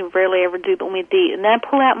is something we rarely ever do, but when we eat. And then I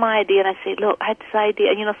pull out my idea and I say, look, I had this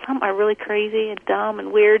idea. Some are really crazy and dumb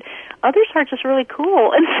and weird. Others are just really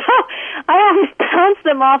cool. And so I always bounce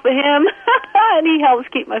them off of him, and he helps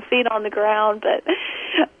keep my feet on the ground. But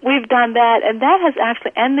we've done that, and that has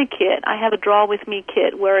actually, and the kit. I have a Draw With Me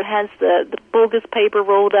kit where it has the bogus paper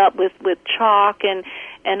rolled up with chalk and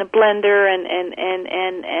a blender and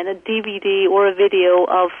a DVD or a video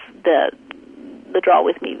of the Draw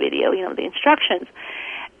With Me video, the instructions.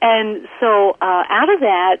 And so out of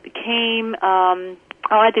that came,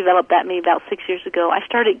 I developed that maybe about 6 years ago. I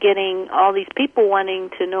started getting all these people wanting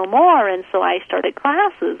to know more, and so I started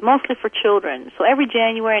classes, mostly for children. So every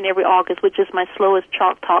January and every August, which is my slowest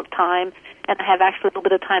chalk talk time, and I have actually a little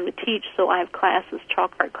bit of time to teach, so I have classes,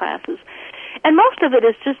 chalk art classes. And most of it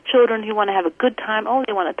is just children who want to have a good time. Oh,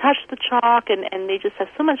 they want to touch the chalk, and they just have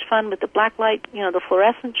so much fun with the black light, the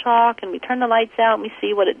fluorescent chalk, and we turn the lights out and we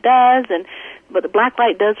see what it does and what the black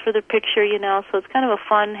light does for the picture, so it's kind of a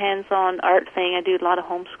fun, hands-on art thing. I do a lot of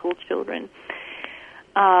homeschool children.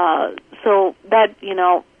 So that,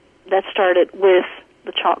 that started with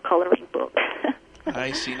the chalk coloring book.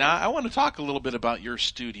 I see. Now, I want to talk a little bit about your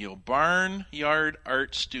studio. Barnyard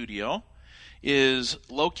Art Studio is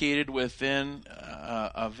located within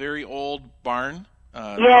a very old barn.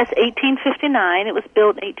 Yes, 1859. It was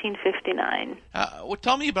built in 1859. Well,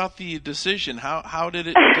 tell me about the decision. How did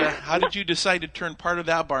it? How did you decide to turn part of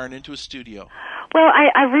that barn into a studio? Well,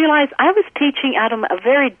 I realized I was teaching out of a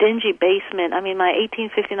very dingy basement. I mean, my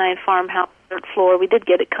 1859 farmhouse third floor. We did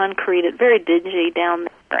get it concreted, very dingy down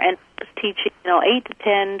there, and I was teaching 8 to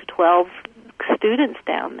 10 to 12 students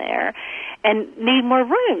down there and need more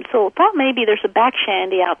room. So I thought maybe there's a back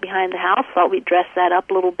shanty out behind the house. Thought we'd dress that up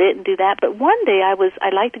a little bit and do that. But one day I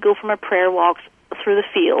like to go for my prayer walks through the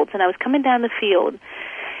fields, and I was coming down the field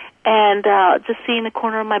and just seeing the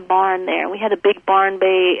corner of my barn there. We had a big barn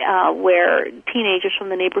bay where teenagers from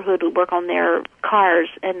the neighborhood would work on their cars,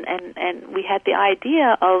 and we had the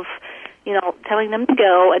idea of, telling them to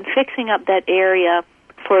go and fixing up that area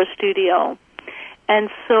for a studio. And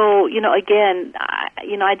so, again,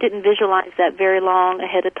 I didn't visualize that very long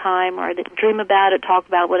ahead of time, or I didn't dream about it, talk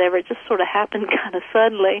about whatever. It just sort of happened kind of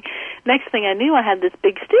suddenly. Next thing I knew, I had this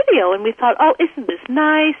big studio, and we thought, oh, isn't this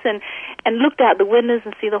nice? And looked out the windows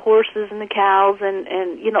and see the horses and the cows, and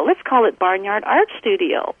let's call it Barnyard Art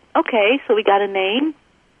Studio. Okay, so we got a name,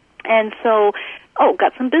 and so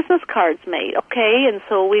got some business cards made. Okay, and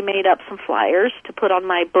so we made up some flyers to put on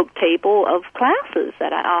my book table of classes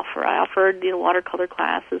that I offer. I offered watercolor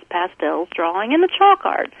classes, pastels, drawing, and the chalk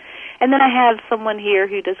art. And then I have someone here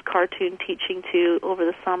who does cartoon teaching too over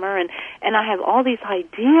the summer, and I have all these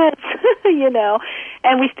ideas,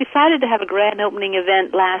 And we decided to have a grand opening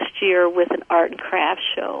event last year with an art and craft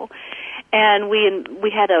show. And we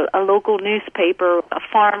had a local newspaper, a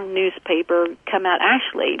farm newspaper, come out.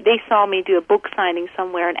 Actually, they saw me do a book signing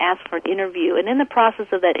somewhere and asked for an interview. And in the process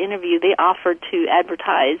of that interview, they offered to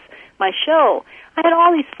advertise my show. I had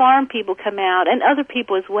all these farm people come out, and other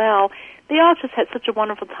people as well. They all just had such a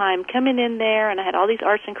wonderful time coming in there, and I had all these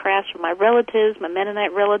arts and crafts from my relatives, my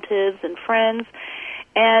Mennonite relatives and friends.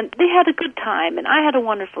 And they had a good time, and I had a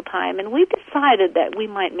wonderful time, and we decided that we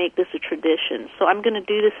might make this a tradition. So I'm going to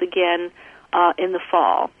do this again in the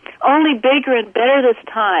fall. Only bigger and better this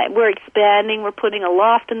time. We're expanding. We're putting a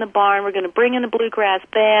loft in the barn. We're going to bring in a bluegrass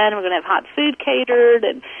band. We're going to have hot food catered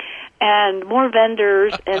and more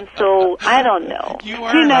vendors. And so I don't know. You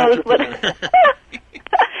are an entrepreneur.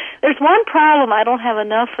 There's one problem. I don't have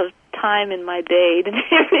enough of time in my day to do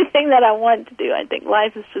everything that I want to do. I think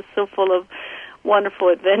life is just so full of wonderful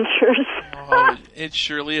adventures. Oh, it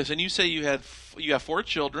surely is. And you say you have 4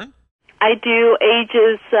 children. I do.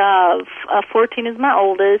 Ages 14 is my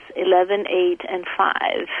oldest, 11, 8, and 5.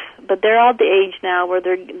 But they're all the age now where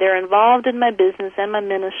they're involved in my business and my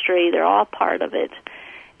ministry. They're all part of it.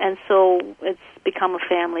 And so it's become a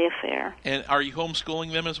family affair. And are you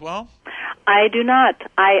homeschooling them as well? I do not.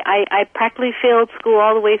 I practically failed school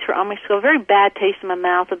all the way through elementary school. Very bad taste in my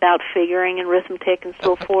mouth about figuring and arithmetic and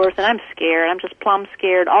so forth, and I'm scared. I'm just plumb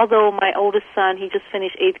scared. Although my oldest son, he just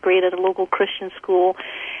finished 8th grade at a local Christian school,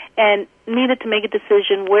 and needed to make a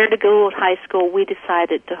decision where to go at high school. We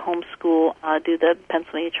decided to homeschool, do the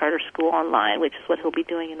Pennsylvania Charter School online, which is what he'll be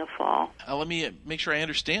doing in the fall. Let me make sure I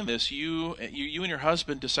understand this. You and your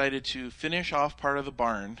husband decided to finish off part of the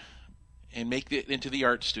barn and make it into the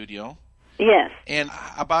art studio. Yes. And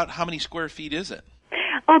about how many square feet is it?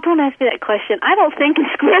 Oh, don't ask me that question. I don't think in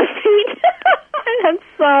square feet. I'm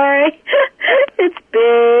sorry. It's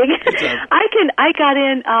big. I got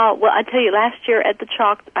in, well, I tell you, last year at the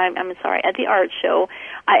at the art show,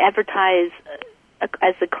 I advertised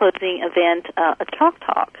as the closing event a Chalk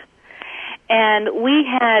Talk. And we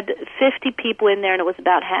had 50 people in there, and it was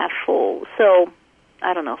about half full. So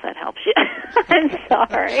I don't know if that helps you. I'm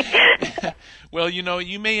sorry. Well,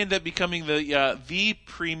 you may end up becoming the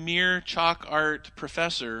premier chalk art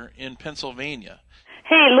professor in Pennsylvania.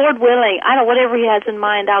 Hey, Lord willing, whatever he has in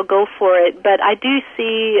mind, I'll go for it. But I do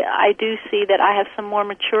see that I have some more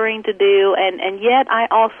maturing to do, and yet I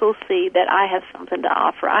also see that I have something to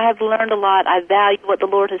offer. I have learned a lot. I value what the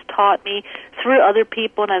Lord has taught me through other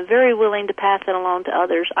people, and I'm very willing to pass it along to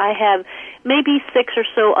others. I have maybe 6 or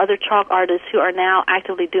so other chalk artists who are now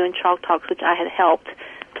actively doing Chalk Talks, which I had helped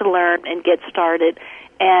to learn and get started.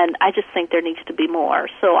 And I just think there needs to be more.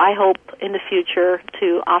 So I hope in the future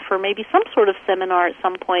to offer maybe some sort of seminar at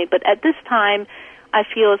some point. But at this time, I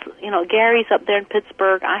feel, Gary's up there in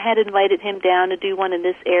Pittsburgh. I had invited him down to do one in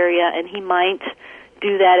this area, and he might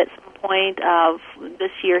do that at some point of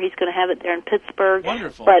this year. He's going to have it there in Pittsburgh.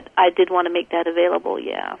 Wonderful. But I did want to make that available,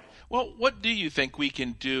 yeah. Well, what do you think we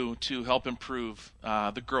can do to help improve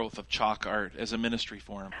the growth of chalk art as a ministry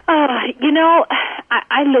form?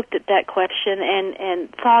 I looked at that question and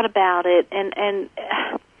thought about it, and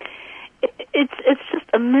it's just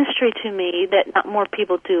a mystery to me that not more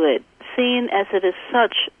people do it, seeing as it is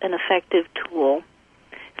such an effective tool,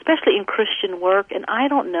 especially in Christian work. And I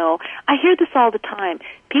don't know, I hear this all the time.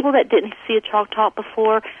 People that didn't see a Chalk Talk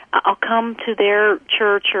before, I'll come to their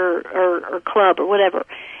church or club or whatever,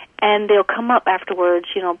 and they'll come up afterwards,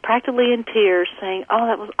 practically in tears, saying, "Oh,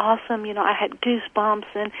 that was awesome! I had goosebumps."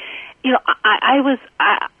 And I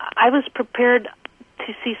was prepared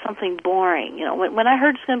to see something boring. When I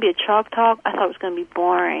heard it's going to be a Chalk Talk, I thought it was going to be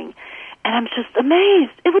boring, and I'm just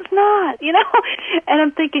amazed. It was not, And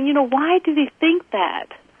I'm thinking, why do they think that?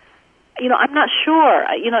 I'm not sure.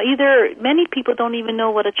 Either many people don't even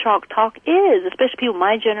know what a Chalk Talk is, especially people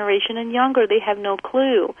my generation and younger. They have no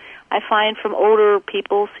clue. I find from older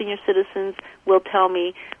people, senior citizens, will tell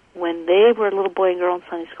me when they were a little boy and girl in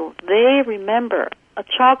Sunday school, they remember a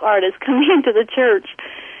chalk artist coming into the church.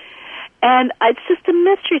 And it's just a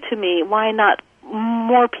mystery to me why not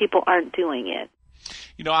more people aren't doing it.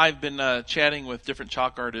 I've been chatting with different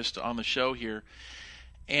chalk artists on the show here,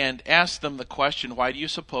 and asked them the question, why do you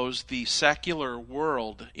suppose the secular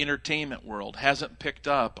world, entertainment world, hasn't picked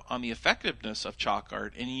up on the effectiveness of chalk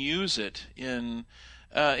art and use it in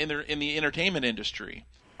the entertainment industry?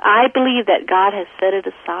 I believe that God has set it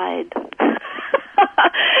aside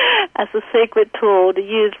as a sacred tool to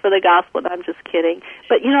use for the gospel. I'm just kidding.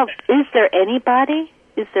 But, is there anybody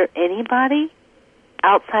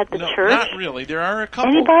outside the church? Not really. There are a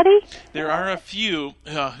couple. Anybody? There are a few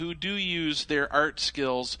who do use their art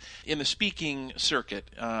skills in the speaking circuit.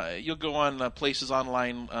 You'll go on places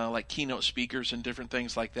online like keynote speakers and different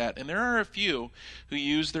things like that, and there are a few who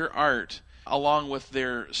use their art along with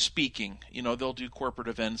their speaking. They'll do corporate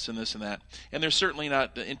events and this and that, and they're certainly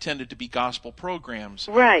not intended to be gospel programs.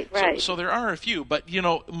 Right. So there are a few, but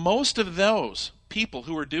most of those people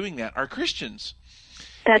who are doing that are Christians.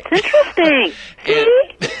 That's interesting.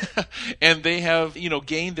 And they have,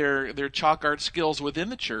 gained their chalk art skills within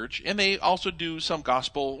the church, and they also do some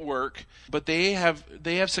gospel work, but they have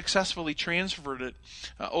successfully transferred it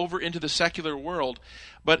over into the secular world.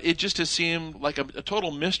 But it just has seemed like a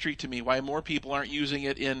total mystery to me why more people aren't using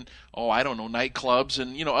it in, nightclubs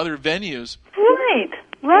and, other venues.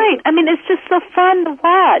 Right. I mean, it's just so fun to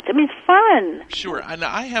watch. I mean, it's fun. Sure. And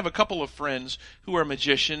I have a couple of friends who are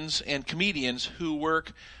magicians and comedians who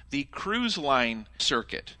work the cruise line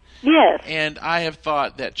circuit. Yes. And I have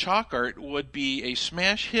thought that chalk art would be a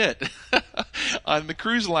smash hit on the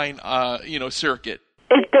cruise line, circuit.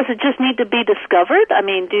 Does it just need to be discovered? I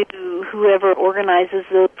mean, do whoever organizes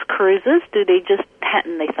those cruises,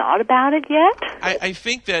 hadn't they thought about it yet? I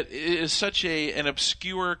think that it is such an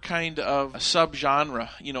obscure kind of subgenre,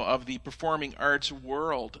 of the performing arts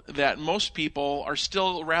world that most people are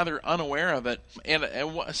still rather unaware of it. And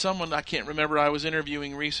someone, I can't remember, I was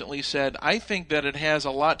interviewing recently said, I think that it has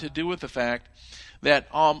a lot to do with the fact that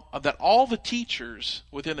all the teachers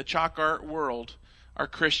within the chalk art world are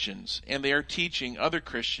Christians, and they are teaching other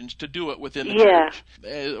Christians to do it within the Yeah.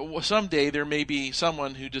 church. Someday there may be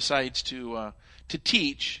someone who decides to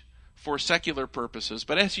teach for secular purposes.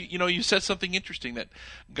 But as you said something interesting, that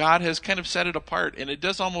God has kind of set it apart, and it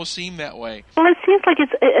does almost seem that way. Well, it seems like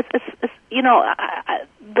it's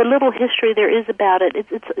the little history there is about it.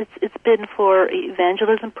 It's been for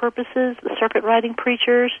evangelism purposes. The circuit riding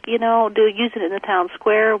preachers, do use it in the town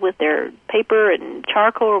square with their paper and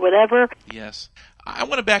charcoal or whatever. Yes. I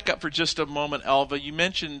want to back up for just a moment, Alva. You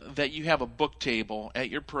mentioned that you have a book table at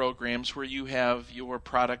your programs where you have your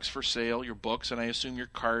products for sale, your books, and I assume your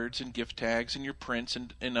cards and gift tags and your prints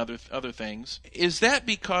and other things. Is that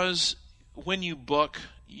because when you book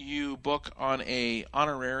on a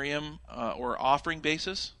honorarium or offering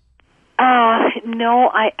basis? No,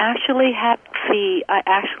 I actually have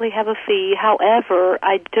a fee. However,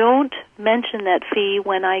 I don't mention that fee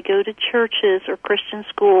when I go to churches or Christian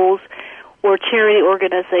schools or charity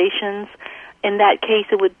organizations. In that case,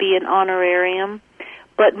 it would be an honorarium.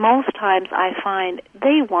 But most times I find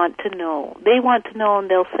they want to know. They want to know, and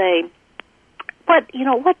they'll say,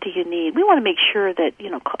 what do you need? We want to make sure that,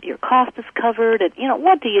 your cost is covered, and,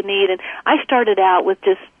 what do you need? And I started out with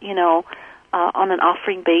just, on an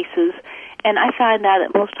offering basis, and I found out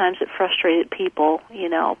that most times it frustrated people,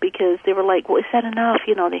 because they were like, well, is that enough?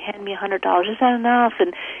 They hand me $100. Is that enough?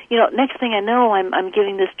 And, next thing I know, I'm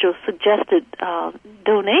giving this just suggested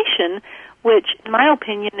donation, which, in my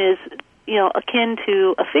opinion, is, akin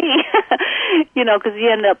to a fee, because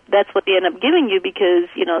that's what they end up giving you because,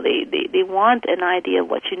 they want an idea of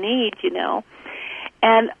what you need,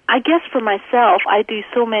 And I guess for myself, I do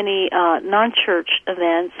so many non-church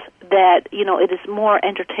events that, it is more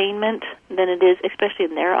entertainment than it is, especially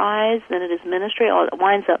in their eyes, than it is ministry, or it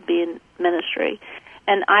winds up being ministry.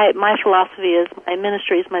 And my philosophy is my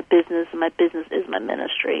ministry is my business, and my business is my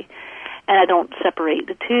ministry. And I don't separate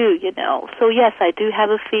the two, So, yes, I do have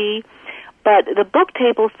a fee. But the book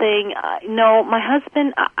table thing, no, my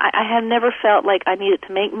husband, I have never felt like I needed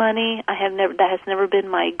to make money. That has never been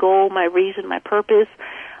my goal, my reason, my purpose.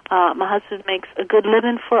 My husband makes a good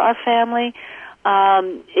living for our family.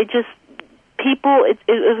 It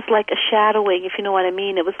was like a shadowing, if you know what I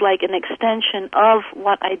mean. It was like an extension of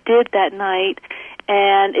what I did that night,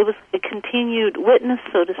 and it was a continued witness,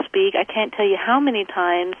 so to speak. I can't tell you how many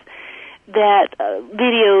times that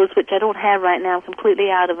videos, which I don't have right now, I'm completely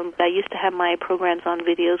out of them, but I used to have my programs on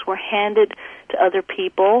videos, were handed to other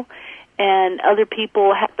people, and other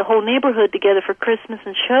people had the whole neighborhood together for Christmas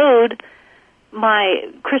and showed my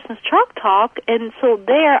Christmas Chalk Talk, and so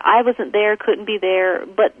I wasn't there, couldn't be there,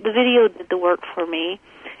 but the video did the work for me.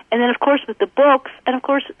 And then, of course, with the books, and of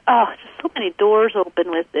course, just so many doors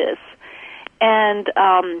open with this. And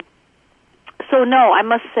so, no, I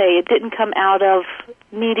must say, it didn't come out of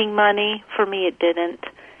needing money. For me, it didn't.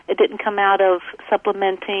 It didn't come out of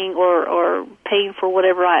supplementing or paying for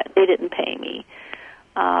whatever they didn't pay me.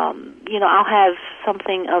 I'll have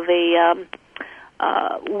something of a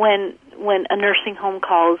when a nursing home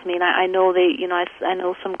calls me, and I know I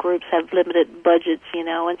know some groups have limited budgets,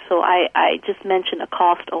 and so I just mention a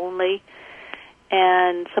cost only.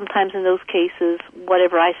 And sometimes in those cases,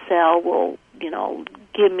 whatever I sell will,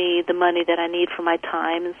 give me the money that I need for my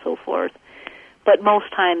time and so forth. But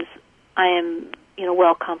most times I am,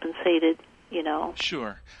 well compensated,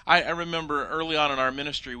 Sure. I remember early on in our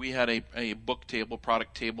ministry, we had a book table,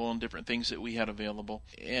 product table, and different things that we had available,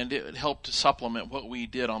 and it helped to supplement what we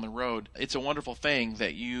did on the road. It's a wonderful thing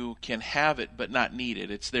that you can have it but not need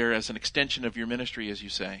it. It's there as an extension of your ministry, as you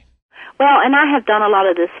say. Well, and I have done a lot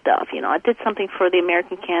of this stuff. I did something for the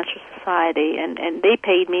American Cancer Society, and they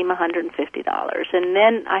paid me $150. And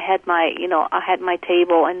then I had my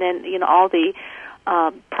table, and then, all the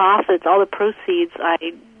profits, all the proceeds I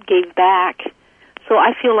gave back. So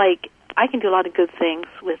I feel like I can do a lot of good things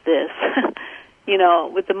with this.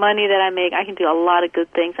 With the money that I make, I can do a lot of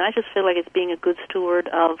good things. And I just feel like it's being a good steward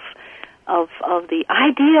of the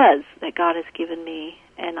ideas that God has given me,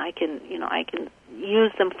 and I can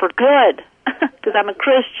use them for good because I'm a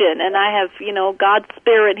Christian and I have, God's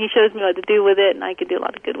Spirit, and He shows me what to do with it, and I can do a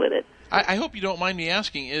lot of good with it. I hope you don't mind me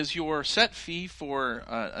asking, is your set fee for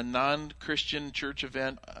a non-Christian church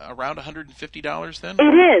event around $150 then?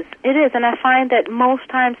 It is, and I find that most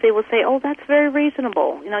times they will say, oh, that's very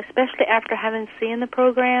reasonable, especially after having seen the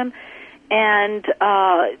program, and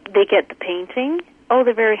they get the painting. Oh,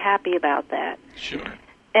 they're very happy about that. Sure.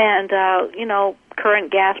 And,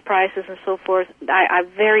 current gas prices and so forth, I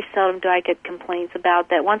very seldom do I get complaints about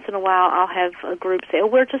that. Once in a while I'll have a group say, oh,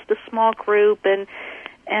 we're just a small group, and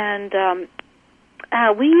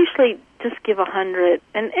we usually just give 100.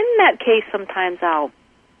 And in that case, sometimes I'll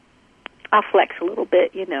I'll flex a little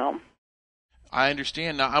bit, you know. I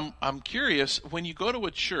understand. Now, I'm curious, when you go to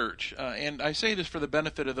a church, and I say this for the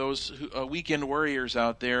benefit of those weekend warriors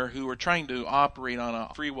out there who are trying to operate on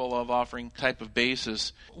a free will of offering type of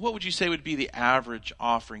basis, what would you say would be the average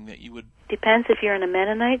offering that you would? Depends if you're in a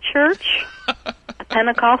Mennonite church, a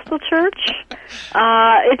Pentecostal church.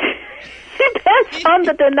 It depends on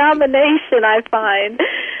the denomination, I find.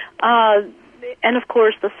 And, of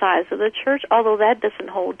course, the size of the church, although that doesn't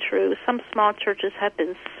hold true. Some small churches have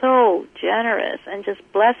been so generous and just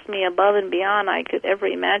blessed me above and beyond I could ever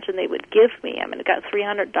imagine they would give me. I mean, I got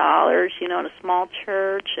 $300, you know, in a small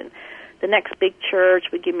church, and the next big church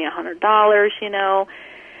would give me $100, you know.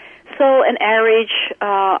 So an average,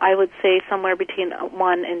 I would say, somewhere between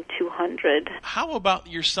 1 and 200. How about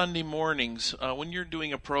your Sunday mornings? When you're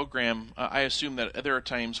doing a program, I assume that there are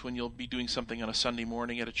times when you'll be doing something on a Sunday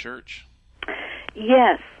morning at a church?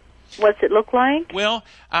 Yes. What's it look like? Well,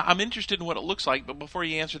 I'm interested in what it looks like, but before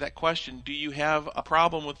you answer that question, do you have a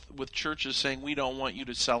problem with churches saying we don't want you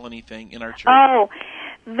to sell anything in our church? Oh,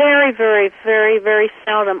 very, very, very, very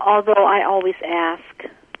seldom, although I always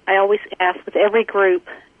ask. I always ask with every group,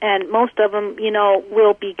 and most of them, you know,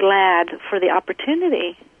 will be glad for the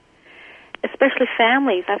opportunity, especially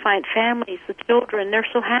families. I find families, the children, they're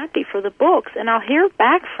so happy for the books, and I'll hear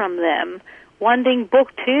back from them wanting book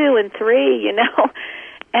 2 and 3, you know.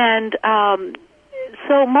 And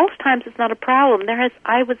so most times it's not a problem.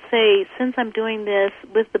 I would say, since I'm doing this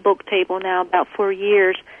with the book table now about 4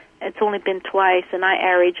 years, it's only been twice, and I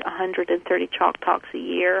average 130 chalk talks a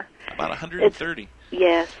year. About 130?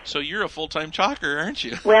 Yes. So you're a full-time chalker, aren't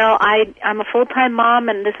you? Well, I'm a full-time mom,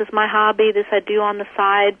 and this is my hobby. This I do on the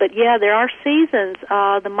side. But, yeah, there are seasons.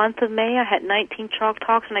 The month of May, I had 19 chalk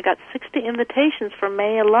talks, and I got 60 invitations for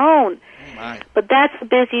May alone. Oh, my. But that's a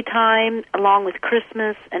busy time, along with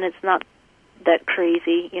Christmas, and it's not that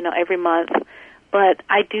crazy, you know, every month. But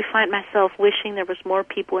I do find myself wishing there was more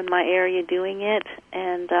people in my area doing it,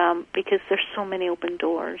 and because there's so many open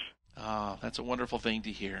doors. Oh, that's a wonderful thing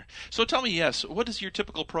to hear. So tell me, what does your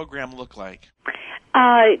typical program look like?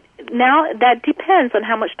 Now, that depends on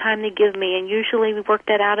how much time they give me, and usually we work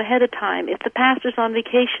that out ahead of time. If the pastor's on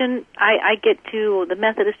vacation, I get to the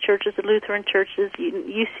Methodist churches, the Lutheran churches,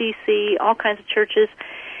 UCC, all kinds of churches,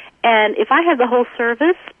 and if I have the whole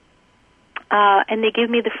service, and they give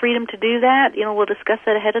me the freedom to do that, you know, we'll discuss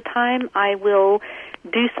that ahead of time. I will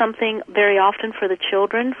do something very often for the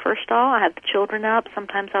children, first of all. I have the children up.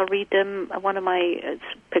 Sometimes I'll read them one of my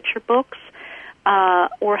picture books,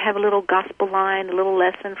 or have a little gospel line, a little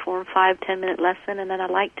lesson for them, 5-10-minute lesson, and then I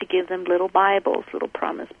like to give them little Bibles, little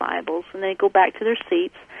promise Bibles, and they go back to their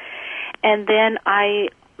seats. And then I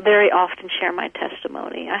very often share my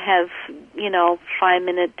testimony. I have, you know,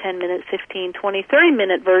 5-minute, 10-minute, 15, 20,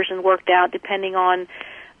 30-minute version worked out depending on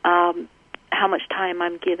how much time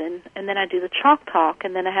I'm given. And then I do the chalk talk,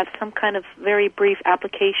 and then I have some kind of very brief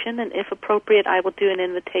application, and if appropriate, I will do an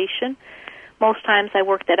invitation. Most times I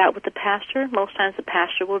work that out with the pastor. Most times the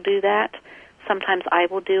pastor will do that. Sometimes I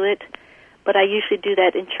will do it. But I usually do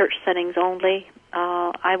that in church settings only.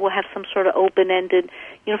 I will have some sort of open-ended,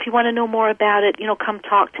 you know, if you want to know more about it, you know, come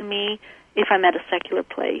talk to me if I'm at a secular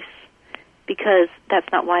place, because that's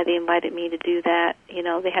not why they invited me to do that. You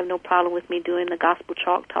know, they have no problem with me doing the gospel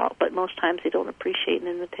chalk talk, but most times they don't appreciate an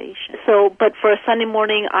invitation. So, but for a Sunday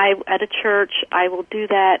morning, at a church, I will do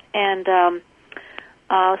that, and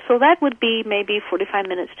so that would be maybe 45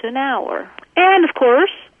 minutes to an hour. And, of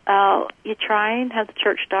course, you try and have the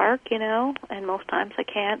church dark, you know, and most times I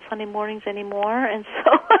can't Sunday mornings anymore, and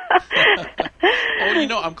so... Oh, you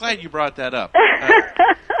know, I'm glad you brought that up.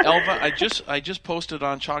 Elva, I just posted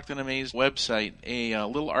on Chalked and Amazed website a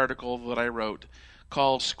little article that I wrote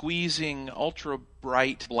called Squeezing Ultra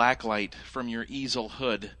Bright Blacklight from Your Easel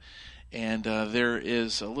Hood. And there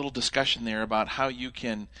is a little discussion there about how you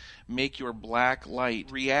can make your black light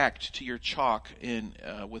react to your chalk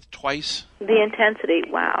with twice the intensity.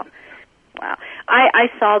 Wow. I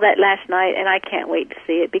saw that last night, and I can't wait to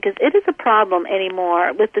see it, because it is a problem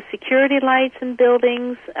anymore with the security lights in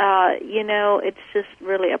buildings. You know, it's just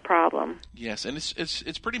really a problem. Yes, and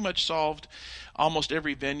it's pretty much solved. Almost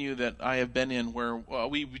every venue that I have been in, where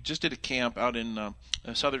we just did a camp out in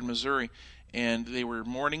southern Missouri. And they were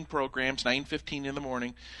morning programs, 9:15 in the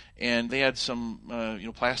morning, and they had some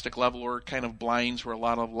plastic leveler kind of blinds where a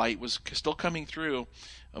lot of light was still coming through.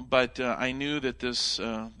 But I knew that this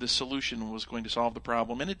solution was going to solve the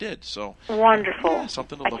problem, and it did. So wonderful! Yeah,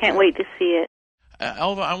 something to look at. I can't wait to see it.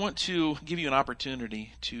 Elva, I want to give you an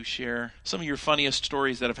opportunity to share some of your funniest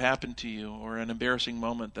stories that have happened to you, or an embarrassing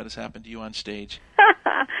moment that has happened to you on stage.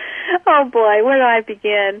 Oh, boy, where do I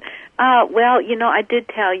begin? Well, I did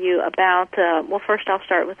tell you about, first I'll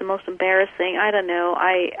start with the most embarrassing. I don't know.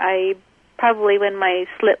 I probably, when my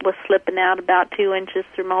slit was slipping out about 2 inches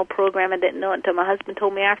through my whole program, I didn't know it until my husband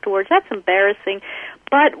told me afterwards. That's embarrassing.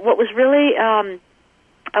 But what was really,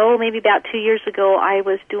 maybe about 2 years ago, I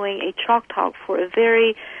was doing a chalk talk for a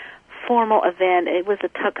very formal event. It was a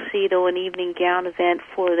tuxedo and evening gown event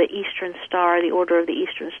for the Eastern Star, the Order of the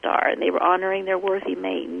Eastern Star, and they were honoring their worthy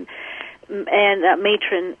matron,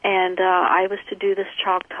 and I was to do this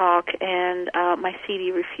chalk talk, and my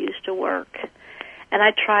CD refused to work. And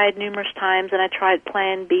I tried numerous times, and I tried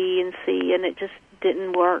Plan B and C, and it just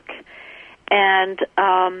didn't work. And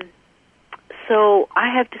so I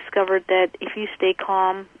have discovered that if you stay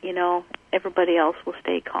calm, everybody else will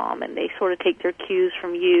stay calm, and they sort of take their cues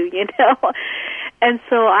from you, And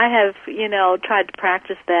so I have, tried to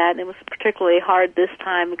practice that, and it was particularly hard this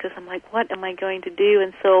time because I'm like, what am I going to do?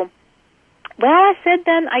 And so, I said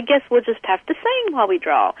then, I guess we'll just have to sing while we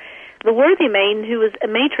draw. The worthy matron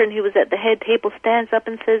who was at the head table stands up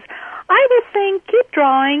and says, I will sing, keep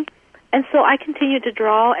drawing. And so I continued to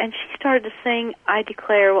draw, and she started to sing I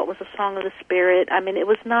Declare, what was a song of the Spirit. I mean, it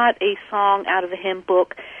was not a song out of a hymn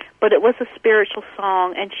book, but it was a spiritual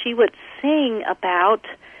song, and she would sing about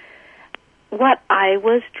what I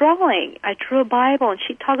was drawing. I drew a Bible, and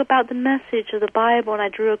she'd talk about the message of the Bible, and I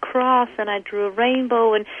drew a cross, and I drew a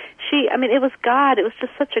rainbow, and it was God. It was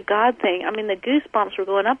just such a God thing. I mean, the goosebumps were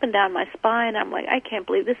going up and down my spine. I'm like, I can't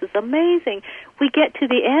believe this is amazing. We get to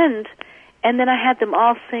the end, and then I had them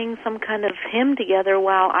all sing some kind of hymn together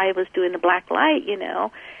while I was doing the black light, and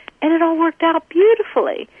it all worked out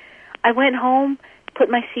beautifully. I went home, put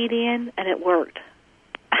my CD in, and it worked.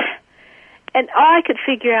 And all I could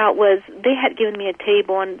figure out was they had given me a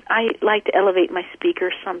table, and I like to elevate my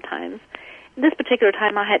speakers sometimes. This particular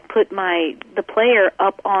time I had put the player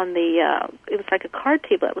up on it was like a card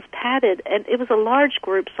table that was padded, and it was a large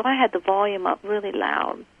group, so I had the volume up really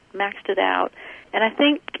loud, maxed it out. And I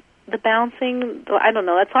think the bouncing, I don't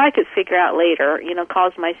know, that's all I could figure out later,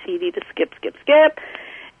 caused my CD to skip.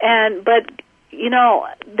 But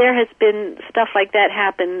there has been stuff like that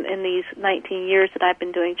happen in these 19 years that I've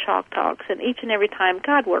been doing chalk talks, and each and every time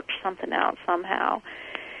God worked something out somehow.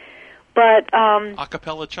 But a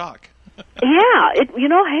cappella chalk. Yeah,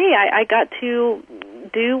 hey, I got to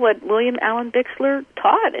do what William Allen Bixler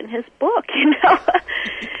taught in his book,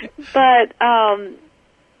 But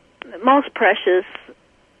most precious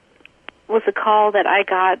was a call that I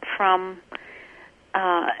got from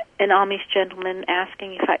an Amish gentleman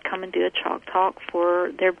asking if I'd come and do a chalk talk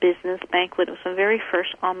for their business banquet. It was the very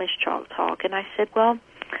first Amish chalk talk, and I said, well,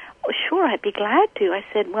 sure, I'd be glad to. I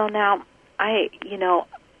said, well, now, I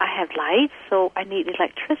have lights, so I need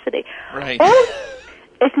electricity. Right. Oh,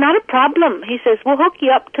 it's not a problem. He says, we'll hook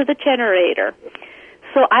you up to the generator.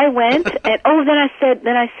 So I went, and then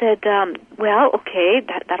I said, well, okay,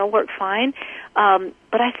 that'll work fine.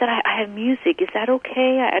 But I said, I have music. Is that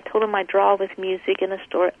okay? I told him I draw with music in a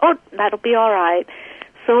store. Oh, that'll be all right.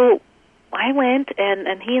 So I went,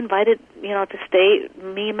 and he invited, to stay,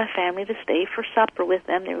 me and my family to stay for supper with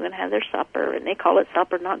them. They were going to have their supper, and they call it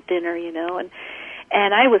supper, not dinner,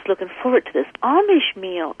 And I was looking forward to this Amish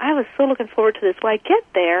meal. I was so looking forward to this. Well, I get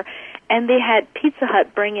there, and they had Pizza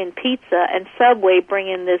Hut bring in pizza and Subway bring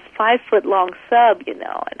in this 5-foot-long sub, and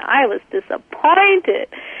I was disappointed.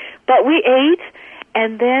 But we ate,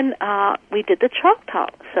 and then we did the chalk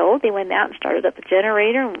talk. So they went out and started up the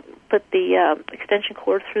generator and put the extension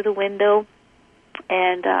cord through the window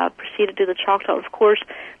and proceeded to do the chalk talk. Of course,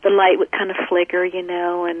 the light would kind of flicker,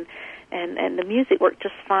 and the music worked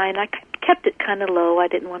just fine. I kept it kind of low. I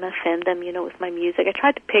didn't want to offend them, with my music. I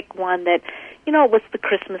tried to pick one that, was the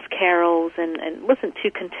Christmas carols and wasn't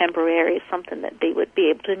too contemporary, something that they would be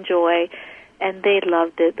able to enjoy. And they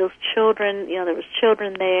loved it. Those children, there was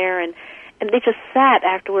children there, and they just sat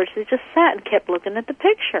afterwards. They just sat and kept looking at the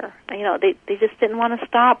picture. They just didn't want to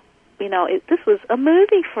stop. This was a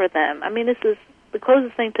movie for them. I mean, this is the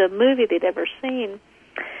closest thing to a movie they'd ever seen.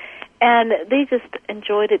 And they just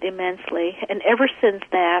enjoyed it immensely. And ever since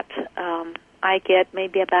that, I get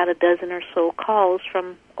maybe about a dozen or so calls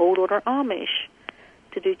from Old Order Amish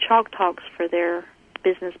to do chalk talks for their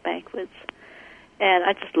business banquets. And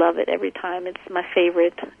I just love it every time. It's my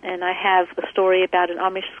favorite. And I have a story about an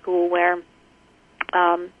Amish school where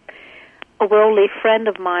a worldly friend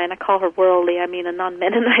of mine, I call her worldly, I mean a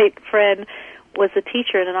non-Mennonite friend, was a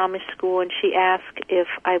teacher in an Amish school, and she asked if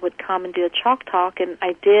I would come and do a chalk talk, and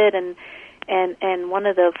I did, and one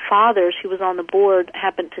of the fathers who was on the board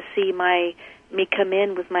happened to see me come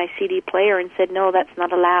in with my CD player and said, no, that's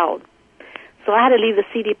not allowed. So I had to leave the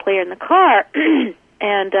CD player in the car,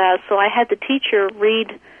 And so I had the teacher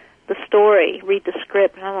read the story, read the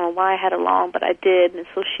script. I don't know why I had it long, but I did. And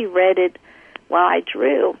so she read it while I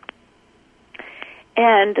drew.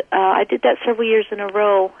 And I did that several years in a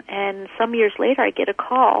row. And some years later, I get a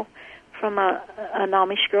call from an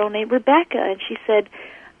Amish girl named Rebecca. And she said,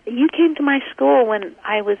 "You came to my school when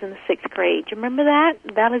I was in the 6th grade. Do you remember that,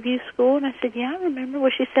 Valley View School?" And I said, "Yeah, I remember."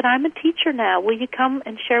 Well, she said, "I'm a teacher now. Will you come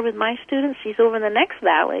and share with my students?" She's over in the next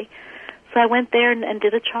valley. So I went there and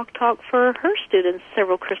did a chalk talk for her students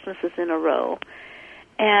several Christmases in a row.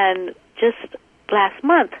 And just last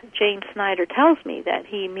month, James Snyder tells me that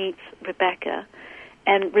he meets Rebecca.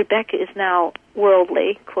 And Rebecca is now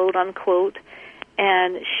worldly, quote unquote.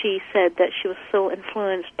 And she said that she was so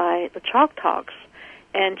influenced by the chalk talks.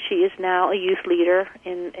 And she is now a youth leader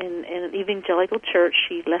in an evangelical church.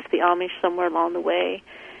 She left the Amish somewhere along the way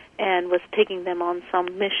and was taking them on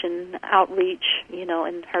some mission outreach,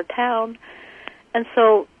 in her town. And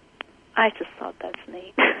so I just thought that's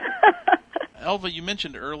neat. Elva, you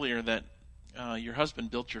mentioned earlier that your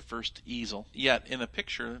husband built your first easel. Yet in a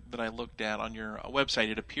picture that I looked at on your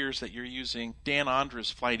website, it appears that you're using Dan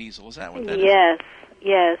Ondra's flight easel. Is that what that is?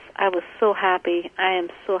 Yes. I was so happy. I am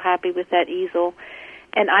so happy with that easel.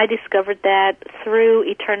 And I discovered that through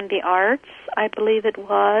Eternity Arts, I believe it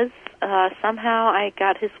was. Somehow I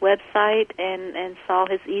got his website and saw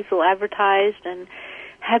his easel advertised and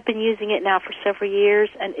have been using it now for several years,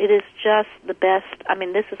 and it is just the best. I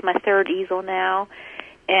mean, this is my 3rd easel now,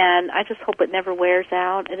 and I just hope it never wears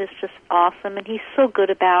out. It is just awesome, and he's so good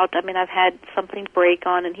about, I've had something break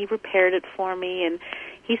on, and he repaired it for me, and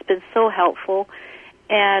he's been so helpful.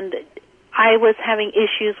 And I was having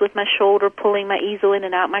issues with my shoulder, pulling my easel in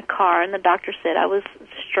and out my car, and the doctor said I was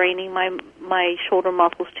straining my shoulder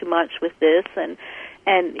muscles too much with this, and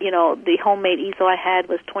the homemade easel I had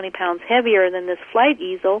was 20 pounds heavier than this flight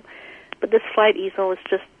easel, but this flight easel is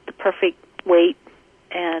just the perfect weight,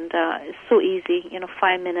 and it's so easy.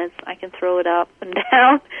 5 minutes I can throw it up and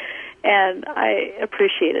down, and I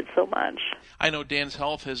appreciate it so much. I know Dan's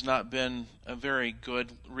health has not been very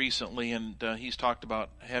good recently, and he's talked about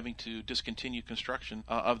having to discontinue construction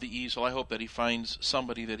of the easel. I hope that he finds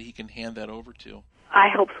somebody that he can hand that over to. I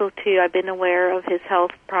hope so, too. I've been aware of his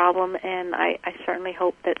health problem, and I certainly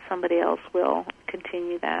hope that somebody else will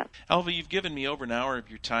continue that. Elva, you've given me over an hour of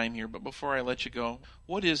your time here, but before I let you go,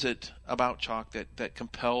 what is it about chalk that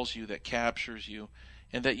compels you, that captures you,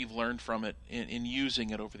 and that you've learned from it in using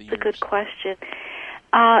it over the years? That's a good question.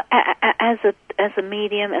 As a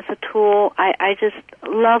medium, as a tool, I just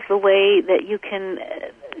love the way that you can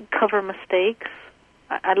cover mistakes.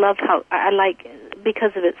 I love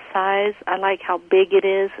because of its size, I like how big it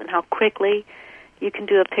is and how quickly you can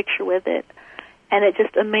do a picture with it. And it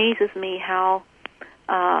just amazes me how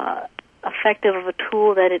effective of a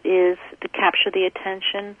tool that it is to capture the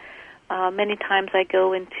attention. Many times I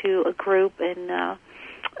go into a group and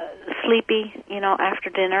sleepy, after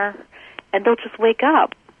dinner, and they'll just wake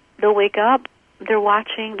up. They'll wake up, they're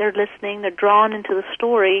watching, they're listening, they're drawn into the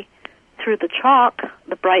story through the chalk.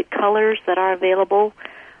 The bright colors that are available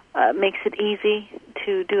makes it easy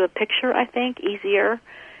to do a picture, I think, easier.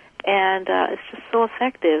 And it's just so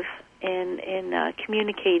effective in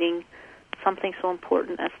communicating something so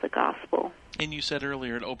important as the gospel. And you said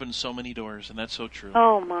earlier it opens so many doors, and that's so true.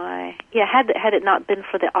 Oh, my. Yeah, had it not been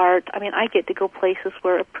for the art, I get to go places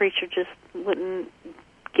where a preacher just wouldn't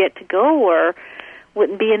get to go or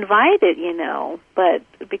wouldn't be invited,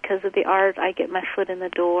 But because of the art, I get my foot in the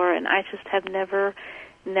door, and I just have never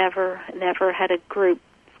had a group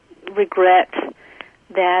regret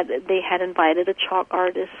that they had invited a chalk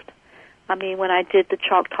artist. When I did the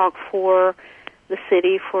chalk talk for the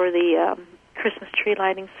city for the Christmas tree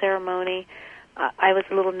lighting ceremony, I was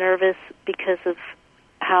a little nervous because of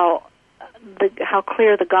how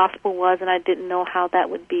clear the gospel was, and I didn't know how that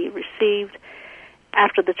would be received.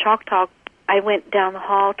 After the chalk talk, I went down the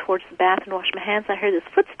hall towards the bath and washed my hands. I heard his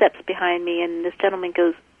footsteps behind me, and this gentleman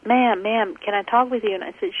goes, ma'am, can I talk with you? And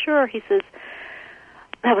I said, sure. He says,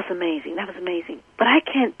 that was amazing. But I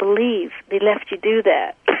can't believe they let you do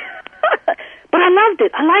that. But I loved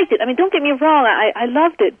it. I liked it. Don't get me wrong. I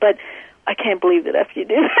loved it, but I can't believe they let you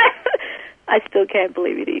do that. I still can't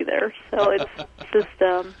believe it either. So it's just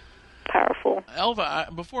powerful. Elva,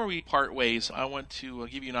 before we part ways, I want to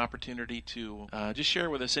give you an opportunity to just share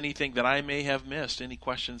with us anything that I may have missed, any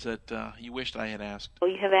questions that you wished I had asked. Well,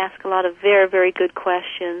 you have asked a lot of very, very good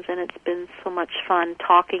questions, and it's been so much fun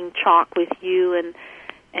talking chalk with you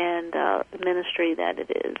and the ministry that it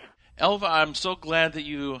is. Elva, I'm so glad that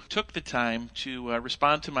you took the time to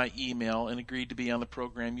respond to my email and agreed to be on the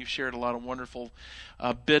program. You've shared a lot of wonderful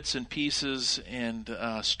bits and pieces and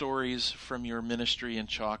stories from your ministry in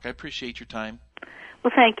Chalk. I appreciate your time.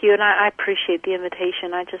 Well, thank you, and I appreciate the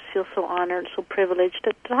invitation. I just feel so honored, so privileged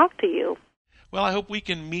to talk to you. Well, I hope we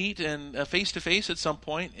can meet and face-to-face at some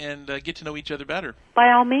point and get to know each other better.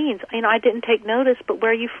 By all means. I didn't take notice, but where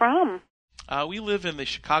are you from? We live in the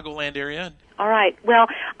Chicagoland area. All right. Well,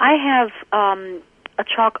 I have a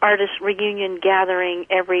Chalk Artist Reunion gathering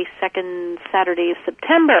every second Saturday of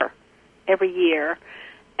September every year.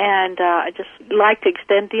 And I'd just like to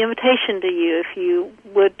extend the invitation to you if you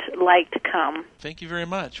would like to come. Thank you very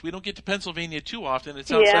much. We don't get to Pennsylvania too often.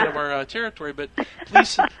 It's outside of our territory, but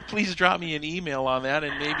please drop me an email on that,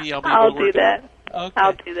 and maybe I'll be able to work it out. Okay.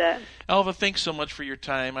 I'll do that. Elva, thanks so much for your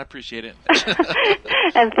time. I appreciate it.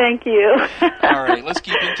 And thank you. All right, let's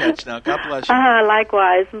keep in touch now. God bless you.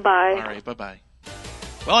 Likewise. Bye. All right, bye-bye.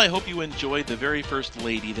 Well, I hope you enjoyed the very first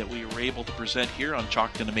lady that we were able to present here on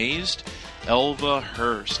Chalked and Amazed, Elva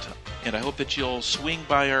Hurst. And I hope that you'll swing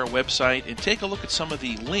by our website and take a look at some of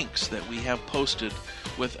the links that we have posted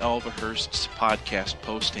with Elva Hurst's podcast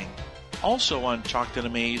posting. Also on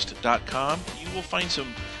chalkedandamazed.com, you will find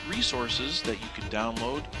some resources that you can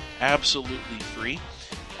download absolutely free.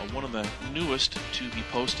 One of the newest to be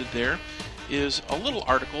posted there is a little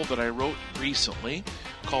article that I wrote recently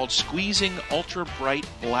called Squeezing Ultra Bright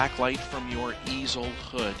Blacklight from Your Easel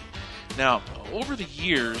Hood. Now, over the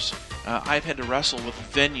years, I've had to wrestle with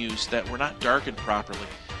venues that were not darkened properly.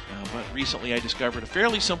 But recently I discovered a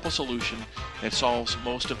fairly simple solution that solves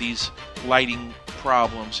most of these lighting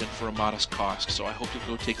problems and for a modest cost. So I hope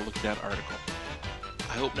you'll go take a look at that article.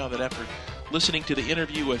 I hope now that after listening to the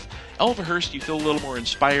interview with Elva Hurst, you feel a little more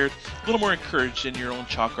inspired, a little more encouraged in your own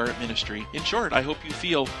chalk art ministry. In short, I hope you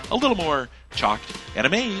feel a little more chalked and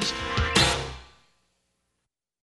amazed.